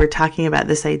break, we're talking about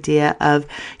this idea of,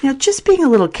 just being a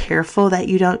little careful that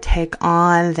you don't take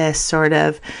on this sort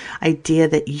of idea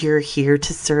that you're here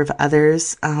to serve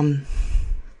others,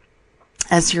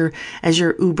 as your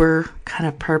uber kind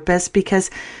of purpose, because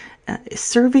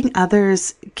serving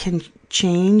others can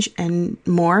change and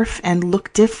morph and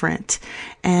look different.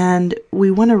 And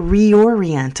we want to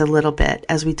reorient a little bit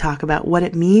as we talk about what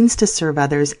it means to serve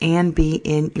others and be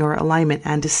in your alignment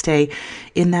and to stay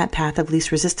in that path of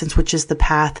least resistance, which is the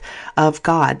path of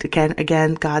God.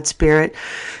 Again, God, spirit,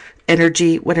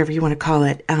 energy, whatever you want to call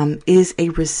it, is a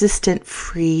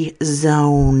resistant-free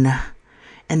zone.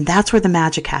 And that's where the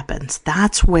magic happens.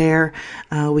 That's where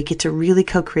we get to really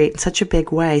co-create in such a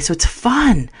big way. So it's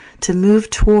fun to move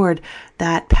toward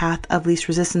that path of least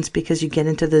resistance because you get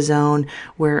into the zone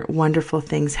where wonderful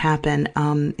things happen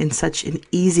in such an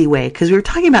easy way. Because we were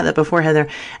talking about that before, Heather,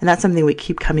 and that's something we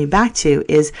keep coming back to,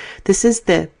 is this is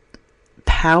the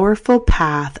powerful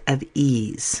path of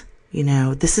ease.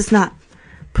 This is not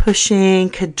pushing,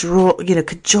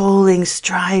 cajoling,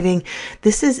 striving.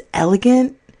 This is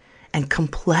elegant and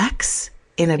complex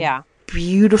in a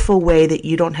beautiful way that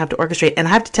you don't have to orchestrate. And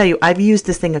I have to tell you, I've used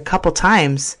this thing a couple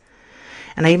times,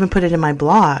 and I even put it in my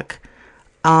blog.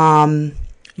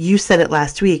 You said it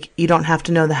last week. You don't have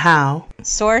to know the how.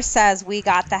 Source says we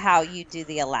got the how, you do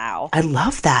the allow. I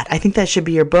love that. I think that should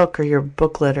be your book or your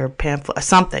booklet or pamphlet or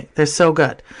something. They're so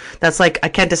good. That's like, I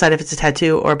can't decide if it's a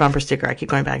tattoo or a bumper sticker. I keep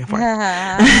going back and forth.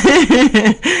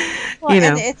 Well,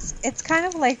 and it's kind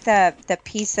of like the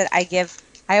piece that I give.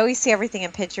 I always see everything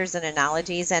in pictures and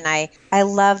analogies, and I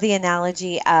love the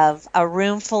analogy of a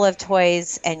room full of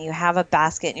toys, and you have a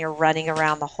basket, and you're running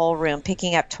around the whole room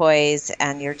picking up toys,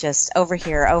 and you're just over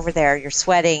here, over there, you're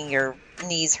sweating, your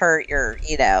knees hurt, your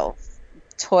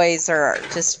toys are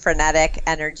just frenetic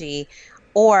energy,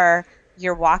 or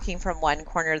you're walking from one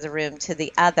corner of the room to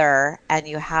the other, and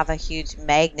you have a huge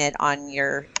magnet on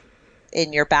your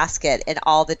in your basket, and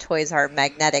all the toys are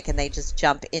magnetic, and they just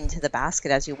jump into the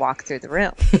basket as you walk through the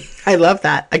room. I love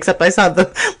that. Except I saw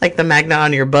the magnet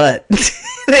on your butt.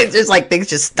 It's just like things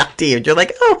just stuck to you. You're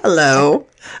like, oh, hello.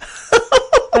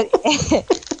 But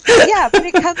yeah, but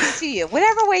it comes to you.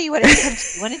 Whatever way you want it to come to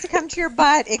you. You want it to come to your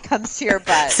butt, it comes to your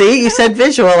butt. See, you said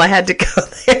visual. I had to go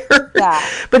there. Yeah.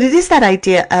 But it is that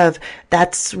idea of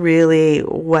that's really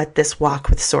what this walk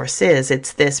with Source is.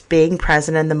 It's this being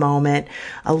present in the moment,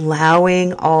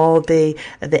 allowing all the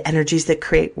energies that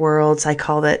create worlds. I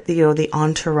call that, the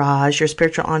entourage, your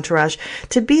spiritual entourage,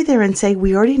 to be there and say,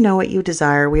 we already know what you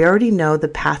desire. We already know the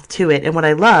path to it. And what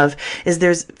I love is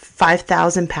there's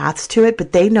 5,000 paths to it,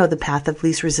 but they know the path of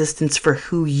least resistance for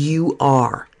who you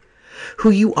are.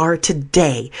 Who you are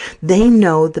today. They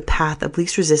know the path of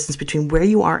least resistance between where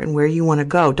you are and where you want to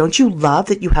go. Don't you love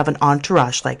that you have an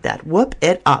entourage like that? Whoop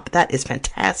it up. That is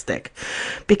fantastic,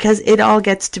 because it all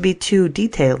gets to be too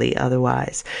detaily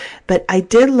otherwise. But I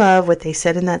did love what they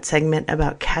said in that segment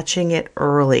about catching it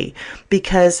early,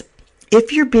 because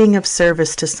if you're being of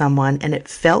service to someone and it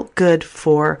felt good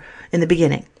in the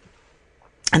beginning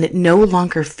and it no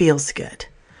longer feels good,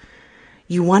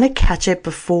 you want to catch it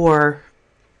before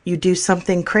you do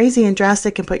something crazy and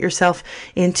drastic and put yourself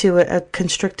into a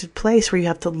constricted place where you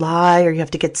have to lie or you have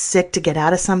to get sick to get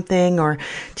out of something, or,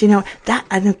 that,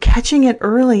 I know, catching it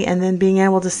early and then being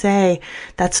able to say,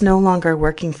 that's no longer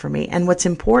working for me. And what's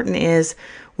important is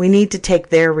we need to take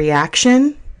their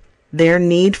reaction, their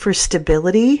need for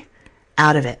stability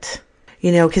out of it.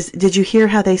 Because did you hear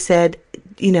how they said,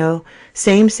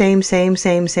 same,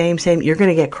 you're going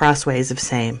to get crossways of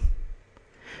same.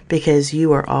 Because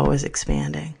you are always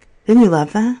expanding. Didn't you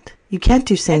love that? You can't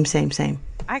do same.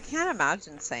 I can't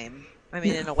imagine same. I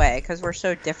mean, in a way, because we're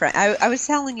so different. I was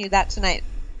telling you that tonight.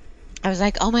 I was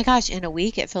like, oh my gosh, in a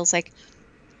week, it feels like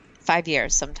 5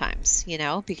 years sometimes,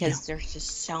 because there's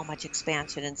just so much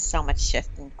expansion and so much shift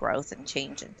and growth and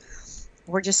change. And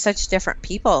we're just such different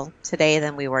people today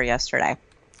than we were yesterday.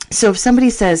 So if somebody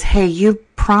says, hey, you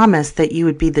promised that you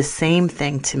would be the same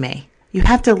thing to me, you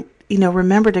have to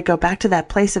remember to go back to that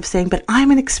place of saying, but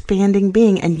I'm an expanding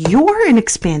being and you're an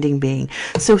expanding being.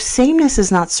 So sameness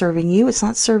is not serving you. It's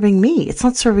not serving me. It's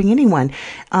not serving anyone.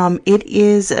 It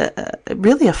is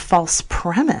really a false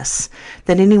premise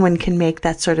that anyone can make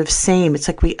that sort of same. It's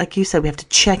like you said, we have to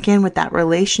check in with that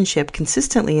relationship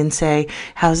consistently and say,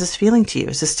 how's this feeling to you?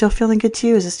 Is this still feeling good to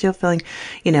you? Is this still feeling,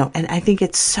 and I think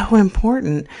it's so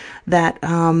important that,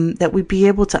 that we be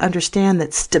able to understand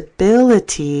that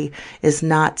stability is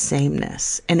not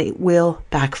sameness, and it will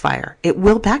backfire. It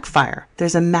will backfire.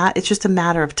 It's just a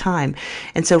matter of time.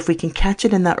 And so if we can catch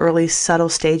it in the early subtle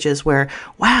stages where,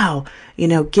 wow,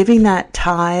 giving that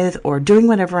tithe or doing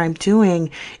whatever I'm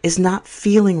doing is not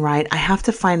feeling right. I have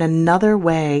to find another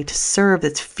way to serve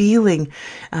that's feeling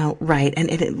right. And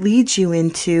it leads you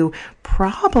into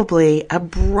probably a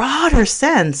broader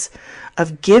sense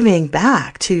of giving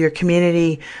back to your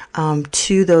community,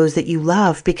 to those that you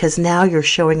love, because now you're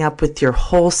showing up with your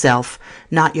whole self,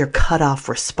 not your cut off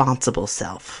responsible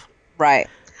self. Right.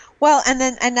 Well, and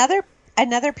then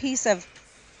another piece of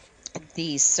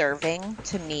the serving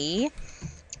to me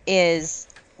is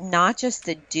not just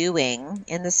the doing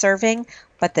in the serving,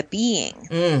 but the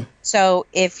being. So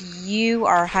if you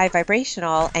are high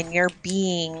vibrational and you're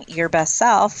being your best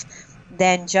self,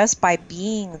 then just by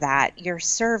being that, you're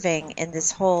serving in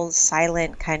this whole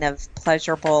silent kind of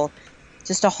pleasurable,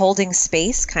 just a holding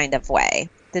space kind of way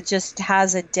that just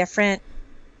has a different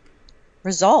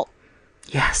result.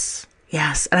 Yes.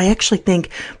 And I actually think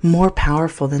more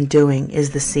powerful than doing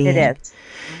is the seeing. It is.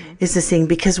 Is the seeing,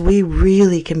 because we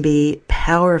really can be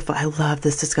powerful. I love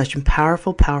this discussion.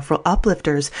 Powerful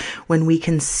uplifters when we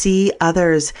can see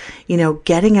others,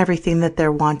 getting everything that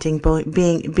they're wanting,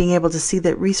 being able to see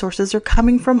that resources are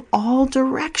coming from all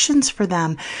directions for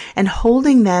them and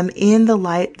holding them in the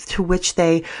light to which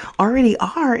they already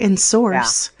are in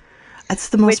source. Yeah. That's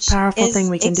the most powerful thing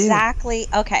we can do. Exactly.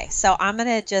 Okay. So I'm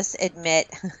going to just admit,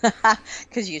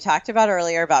 because you talked about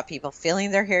earlier about people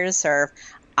feeling they're here to serve.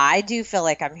 I do feel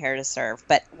like I'm here to serve.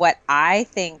 But what I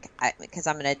think, because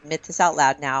I'm going to admit this out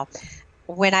loud now,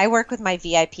 when I work with my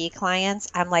VIP clients,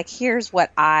 I'm like, here's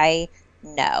what I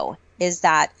know is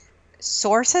that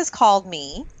Source has called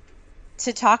me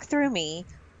to talk through me,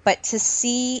 but to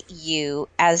see you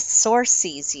as Source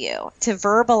sees you, to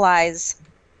verbalize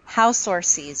how Source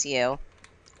sees you.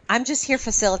 I'm just here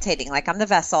facilitating, like I'm the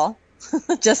vessel,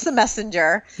 just the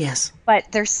messenger. Yes. But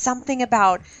there's something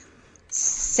about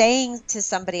saying to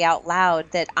somebody out loud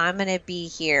that I'm going to be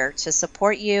here to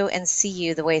support you and see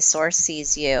you the way Source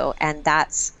sees you. And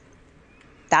that's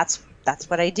that's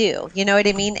what I do. You know what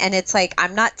I mean? And it's like,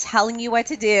 I'm not telling you what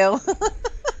to do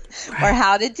or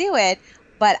how to do it,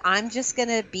 but I'm just going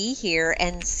to be here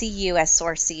and see you as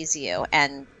Source sees you.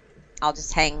 And I'll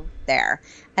just hang there.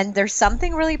 And there's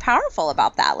something really powerful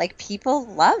about that. Like, people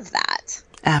love that.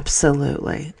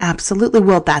 Absolutely. Absolutely.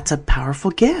 Well, that's a powerful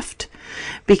gift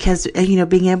because,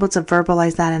 being able to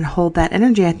verbalize that and hold that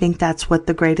energy, I think that's what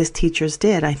the greatest teachers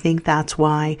did. I think that's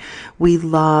why we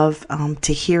love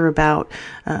to hear about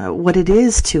what it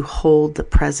is to hold the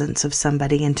presence of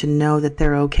somebody and to know that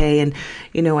they're okay. And,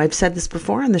 I've said this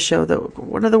before on the show that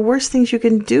one of the worst things you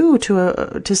can do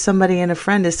to somebody and a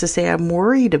friend is to say, I'm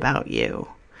worried about you.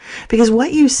 Because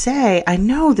what you say, I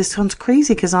know this sounds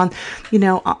crazy because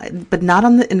but not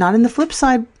in the flip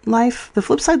side life. The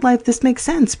flip side life, this makes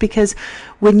sense because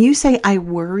when you say I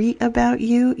worry about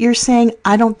you, you're saying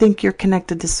I don't think you're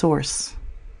connected to Source,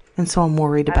 and so I'm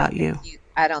worried about you.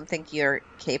 I don't think you're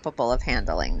capable of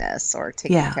handling this or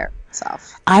taking care of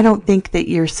yourself. I don't think that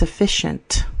you're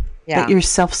sufficient. That you're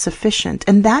self-sufficient,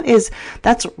 and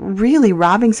that's really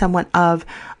robbing someone of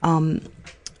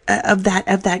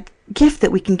that gift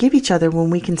that we can give each other when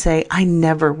we can say, I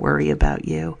never worry about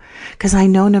you because I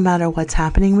know no matter what's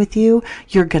happening with you,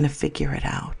 you're going to figure it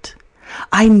out.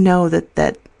 I know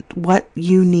that what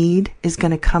you need is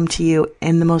going to come to you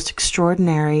in the most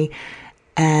extraordinary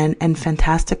and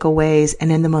fantastical ways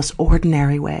and in the most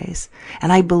ordinary ways.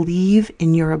 And I believe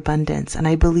in your abundance and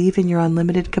I believe in your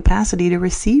unlimited capacity to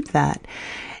receive that.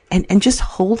 And just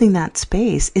holding that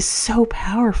space is so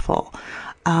powerful.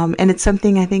 And it's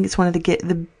something, I think it's one of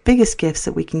the biggest gifts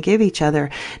that we can give each other.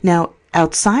 Now,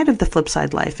 outside of the flip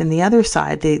side life and the other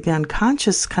side, the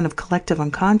unconscious kind of collective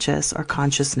unconscious or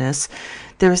consciousness,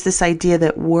 there is this idea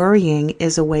that worrying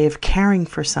is a way of caring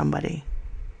for somebody,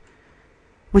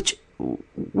 which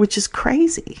is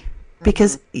crazy.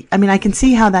 Because, I can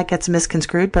see how that gets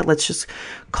misconstrued, but let's just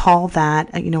call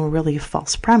that, really a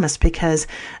false premise. Because,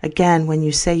 again, when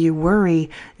you say you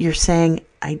worry, you're saying,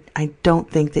 I don't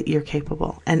think that you're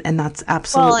capable. And that's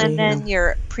absolutely... Well, and then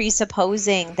you're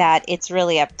presupposing that it's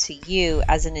really up to you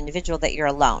as an individual that you're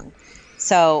alone.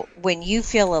 So when you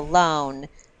feel alone,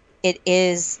 it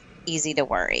is easy to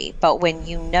worry. But when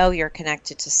you know you're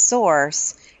connected to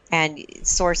Source... and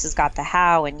Source has got the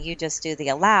how and you just do the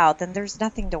allow, then there's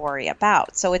nothing to worry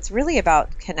about. So it's really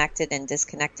about connected and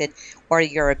disconnected, or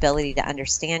your ability to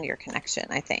understand your connection,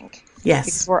 I think. Yes.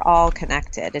 Because we're all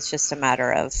connected. It's just a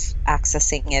matter of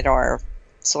accessing it or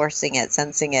sourcing it,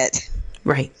 sensing it.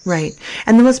 Right.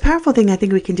 And the most powerful thing I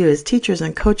think we can do as teachers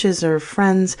and coaches or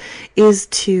friends is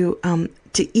to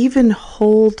even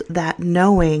hold that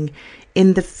knowing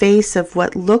in the face of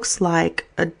what looks like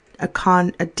a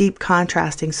deep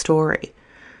contrasting story,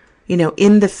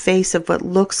 in the face of what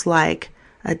looks like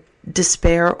a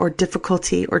despair or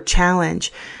difficulty or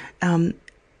challenge.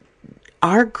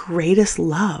 Our greatest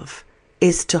love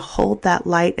is to hold that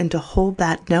light and to hold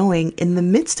that knowing in the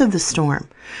midst of the storm.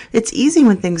 It's easy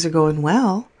when things are going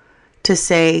well to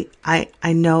say,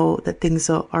 I know that things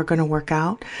are going to work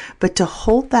out, but to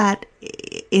hold that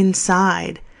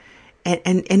inside.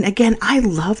 And again, I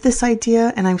love this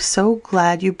idea, and I'm so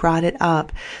glad you brought it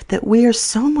up, that we are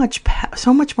so much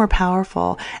more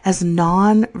powerful as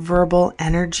non-verbal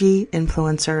energy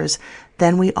influencers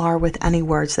than we are with any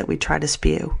words that we try to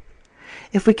spew.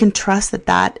 If we can trust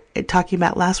that, talking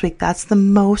about last week, that's the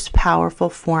most powerful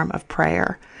form of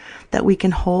prayer that we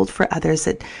can hold for others.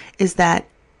 It is that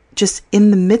just in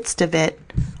the midst of it,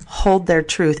 hold their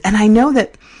truth. And I know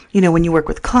that, when you work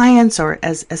with clients, or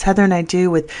as Heather and I do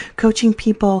with coaching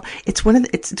people, it's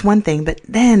one thing, but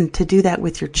then to do that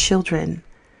with your children.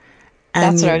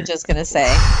 That's what I was just going to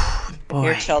say. Boy.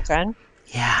 Your children.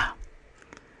 Yeah.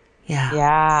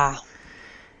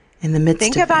 In the midst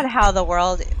Think of about it. how the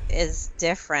world is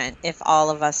different if all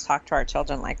of us talk to our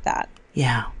children like that.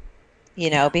 Yeah.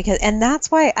 And that's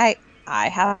why I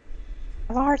have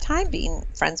a hard time being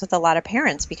friends with a lot of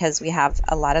parents, because we have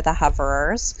a lot of the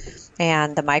hoverers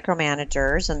and the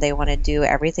micromanagers, and they want to do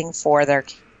everything for their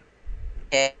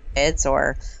kids,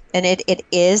 and it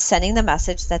is sending the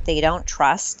message that they don't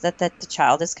trust that the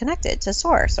child is connected to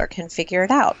Source or can figure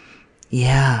it out.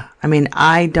 Yeah.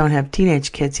 I don't have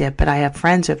teenage kids yet, but I have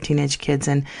friends who have teenage kids,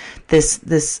 and this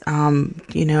watching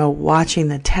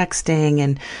the texting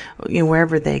and,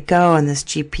 wherever they go, and this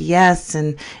GPS,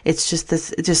 and it's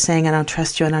just saying, I don't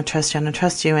trust you.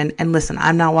 And listen,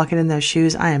 I'm not walking in those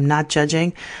shoes. I am not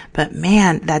judging, but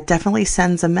man, that definitely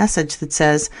sends a message that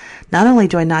says, not only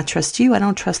do I not trust you, I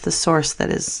don't trust the Source that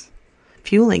is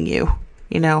fueling you.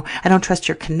 I don't trust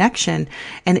your connection.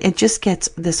 And it just gets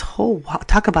this whole,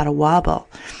 talk about a wobble.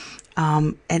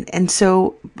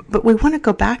 But we want to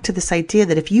go back to this idea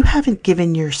that if you haven't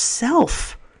given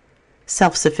yourself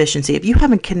self-sufficiency, if you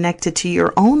haven't connected to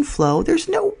your own flow, there's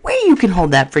no way you can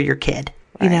hold that for your kid.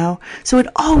 You know, so it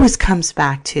always comes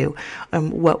back to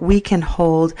what we can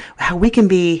hold, how we can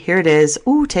be, here it is,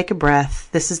 ooh, take a breath.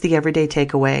 This is the everyday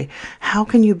takeaway. How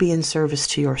can you be in service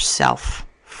to yourself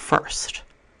first?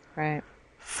 Right.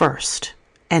 First.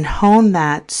 And hone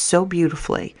that so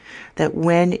beautifully that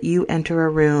when you enter a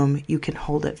room, you can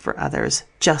hold it for others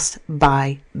just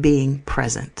by being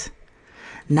present.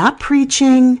 Not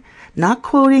preaching, not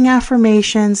quoting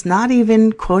affirmations, not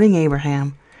even quoting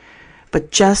Abraham, but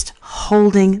just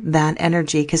holding that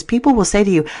energy. Because people will say to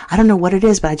you, I don't know what it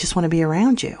is, but I just want to be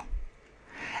around you.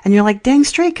 And you're like, dang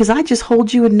straight, because I just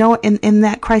hold you in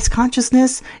that Christ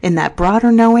consciousness, in that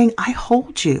broader knowing. I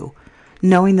hold you,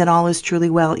 knowing that all is truly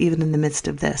well, even in the midst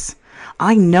of this.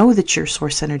 I know that you're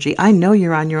source energy. I know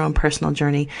you're on your own personal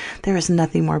journey. There is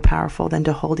nothing more powerful than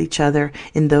to hold each other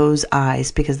in those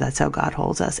eyes, because that's how God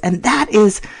holds us. And that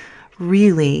is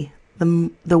really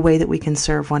the way that we can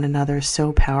serve one another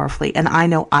so powerfully. And I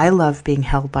know I love being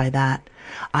held by that.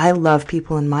 I love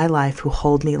people in my life who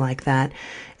hold me like that.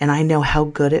 And I know how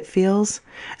good it feels.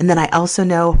 And then I also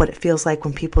know what it feels like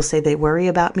when people say they worry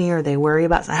about me, or they worry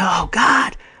about, oh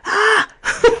God,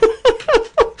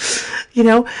 you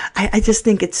know, I just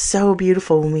think it's so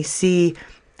beautiful when we see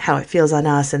how it feels on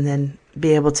us, and then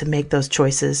be able to make those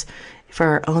choices for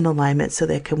our own alignment, so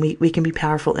that we can be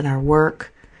powerful in our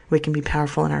work. We can be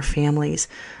powerful in our families,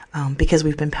 because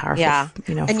we've been powerful. Yeah.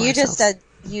 You know, and for you ourselves.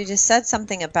 just said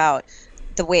something about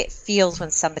the way it feels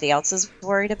when somebody else is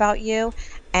worried about you.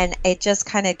 And it just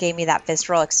kind of gave me that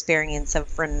visceral experience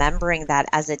of remembering that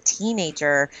as a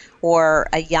teenager or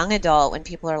a young adult, when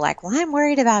people are like, well, I'm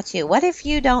worried about you. What if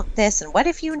you don't this? And what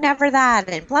if you never that?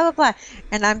 And blah, blah, blah.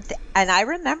 And I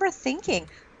remember thinking,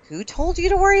 who told you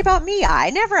to worry about me? I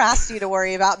never asked you to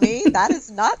worry about me. That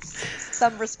is not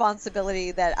some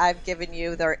responsibility that I've given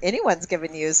you, or anyone's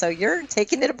given you. So you're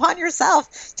taking it upon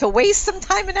yourself to waste some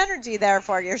time and energy there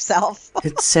for yourself.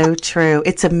 It's so true.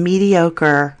 It's a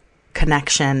mediocre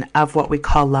connection of what we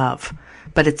call love,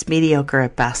 but it's mediocre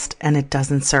at best, and it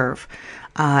doesn't serve.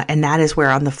 And that is where,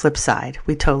 on the flip side,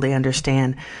 we totally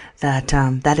understand that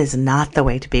that is not the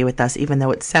way to be with us, even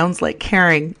though it sounds like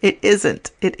caring. It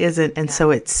isn't. It isn't. And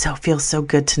so it feels so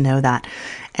good to know that.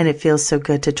 And it feels so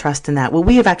good to trust in that. Well,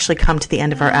 we have actually come to the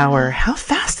end of our hour. How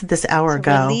fast did this hour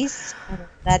go? Release and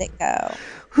let it go.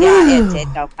 Yeah, it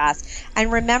did go fast.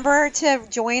 And remember to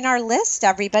join our list,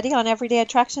 everybody, on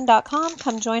everydayattraction.com.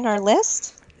 Come join our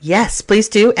list. Yes, please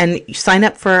do. And sign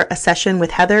up for a session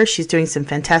with Heather. She's doing some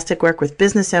fantastic work with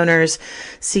business owners,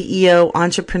 CEO,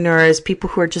 entrepreneurs, people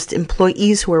who are just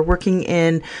employees who are working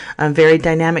in very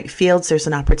dynamic fields. There's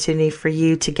an opportunity for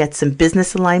you to get some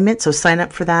business alignment. So sign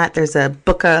up for that. There's a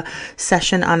book a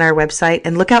session on our website.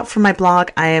 And look out for my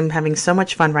blog. I am having so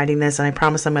much fun writing this, and I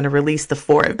promise I'm going to release the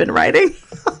 4 I've been writing.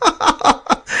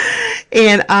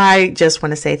 And I just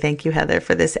want to say thank you, Heather,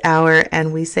 for this hour.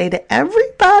 And we say to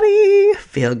everybody,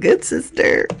 feel good,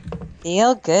 sister.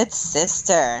 Feel good,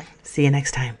 sister. See you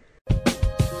next time.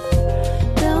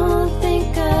 Don't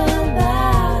think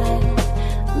about it.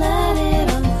 Let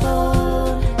it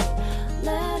unfold.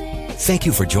 Thank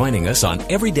you for joining us on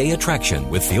Everyday Attraction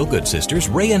with Feel Good Sisters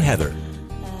Ray and Heather.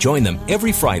 Join them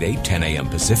every Friday, 10 a.m.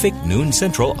 Pacific, noon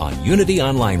Central on Unity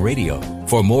Online Radio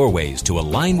for more ways to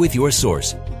align with your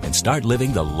source and start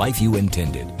living the life you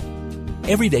intended.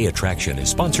 Everyday Attraction is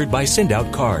sponsored by Send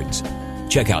Out Cards.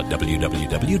 Check out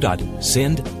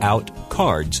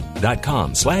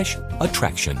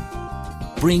www.sendoutcards.com/attraction.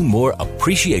 Bring more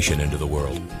appreciation into the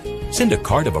world. Send a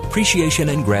card of appreciation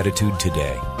and gratitude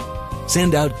today.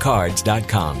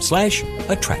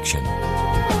 Sendoutcards.com/attraction.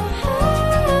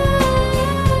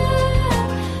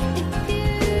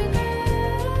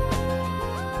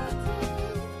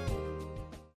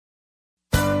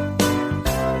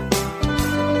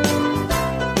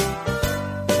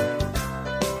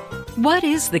 What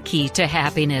is the key to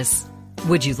happiness?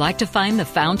 Would you like to find the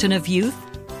fountain of youth?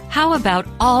 How about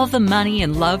all the money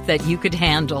and love that you could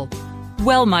handle?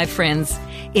 Well, my friends,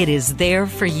 it is there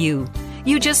for you.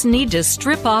 You just need to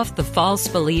strip off the false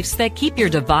beliefs that keep your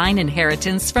divine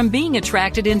inheritance from being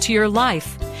attracted into your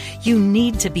life. You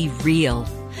need to be real.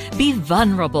 Be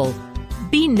vulnerable.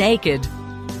 Be naked.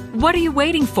 What are you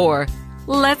waiting for?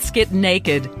 Let's get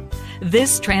naked.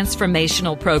 This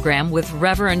transformational program with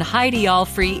Reverend Heidi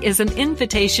Allfrey is an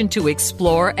invitation to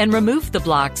explore and remove the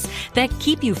blocks that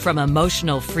keep you from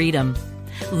emotional freedom.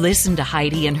 Listen to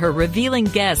Heidi and her revealing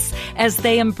guests as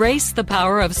they embrace the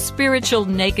power of spiritual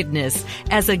nakedness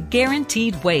as a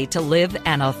guaranteed way to live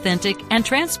an authentic and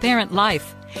transparent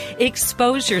life.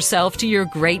 Expose yourself to your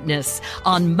greatness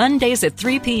on Mondays at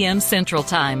 3 p.m. Central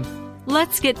Time.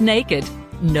 Let's get naked.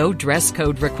 No dress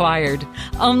code required.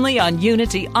 Only on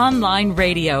Unity Online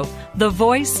Radio, the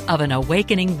voice of an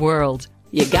awakening world.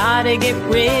 You gotta get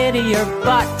rid of your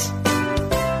butt.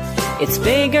 It's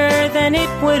bigger than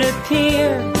it would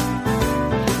appear.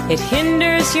 It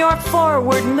hinders your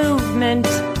forward movement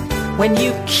when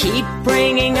you keep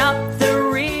bringing up the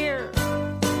rear.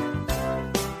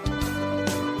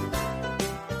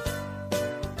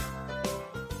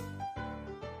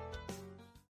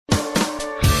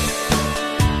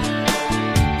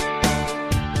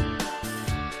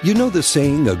 You know the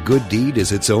saying, a good deed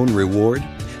is its own reward?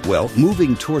 Well,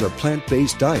 moving toward a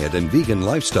plant-based diet and vegan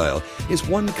lifestyle is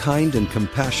one kind and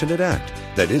compassionate act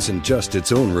that isn't just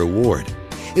its own reward.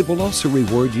 It will also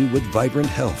reward you with vibrant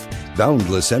health,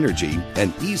 boundless energy,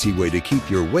 an easy way to keep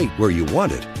your weight where you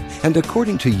want it. And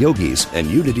according to yogis and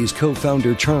Unity's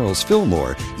co-founder Charles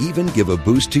Fillmore, even give a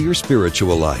boost to your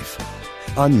spiritual life.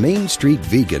 On Main Street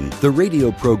Vegan, the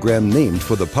radio program named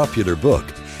for the popular book,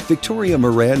 Victoria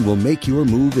Moran will make your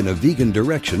move in a vegan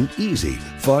direction easy,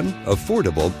 fun,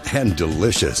 affordable, and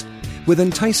delicious. With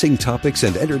enticing topics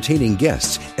and entertaining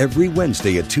guests every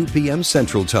Wednesday at 2 p.m.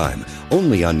 Central Time,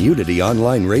 only on Unity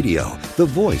Online Radio, the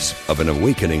voice of an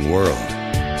awakening world.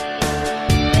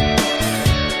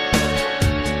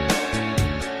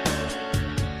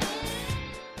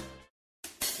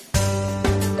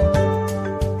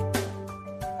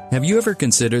 Have you ever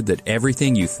considered that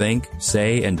everything you think,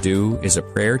 say, and do is a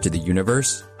prayer to the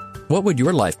universe? What would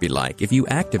your life be like if you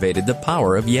activated the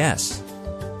power of yes?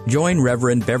 Join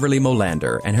Reverend Beverly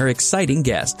Molander and her exciting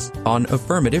guests on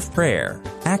Affirmative Prayer,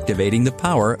 Activating the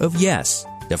Power of Yes,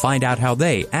 to find out how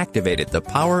they activated the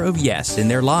power of yes in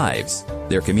their lives,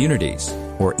 their communities,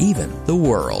 or even the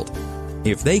world.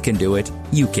 If they can do it,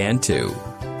 you can too.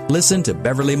 Listen to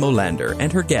Beverly Molander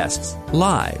and her guests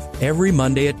live every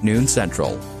Monday at noon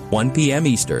Central, 1 p.m.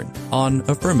 Eastern, on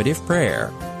Affirmative Prayer,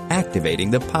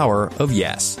 Activating the Power of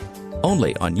Yes.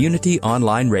 Only on Unity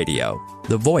Online Radio,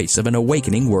 the voice of an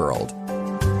awakening world.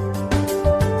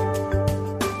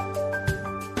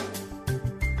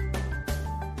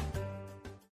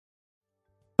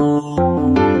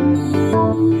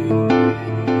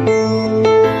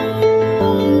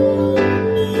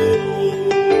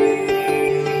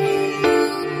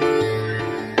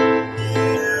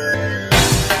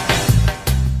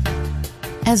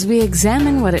 As we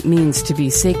examine what it means to be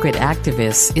sacred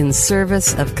activists in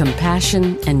service of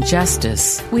compassion and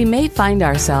justice, we may find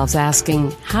ourselves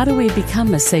asking, how do we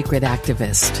become a sacred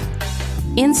activist?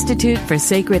 Institute for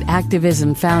Sacred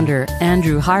Activism founder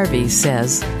Andrew Harvey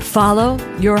says, follow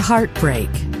your heartbreak.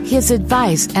 His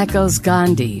advice echoes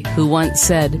Gandhi, who once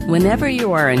said, whenever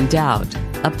you are in doubt,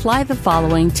 apply the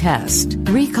following test.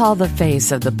 Recall the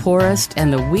face of the poorest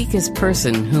and the weakest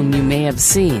person whom you may have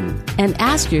seen, and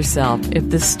ask yourself if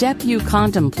the step you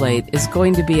contemplate is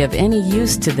going to be of any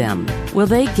use to them. Will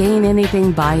they gain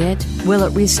anything by it? Will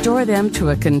it restore them to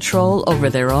a control over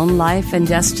their own life and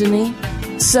destiny?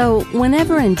 So,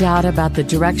 whenever in doubt about the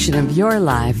direction of your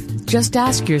life, just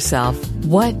ask yourself,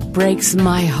 what breaks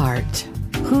my heart?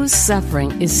 Whose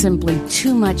suffering is simply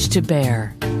too much to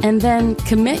bear? And then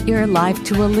commit your life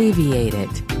to alleviate it.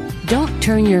 Don't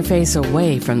turn your face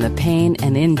away from the pain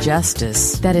and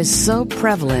injustice that is so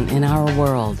prevalent in our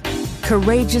world.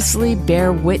 Courageously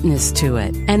bear witness to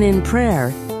it, and in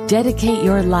prayer, dedicate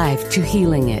your life to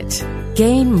healing it.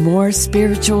 Gain more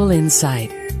spiritual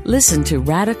insight. Listen to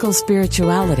Radical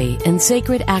Spirituality and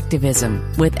Sacred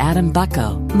Activism with Adam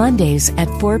Bucko, Mondays at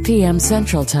 4 p.m.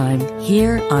 Central Time,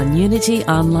 here on Unity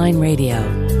Online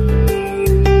Radio.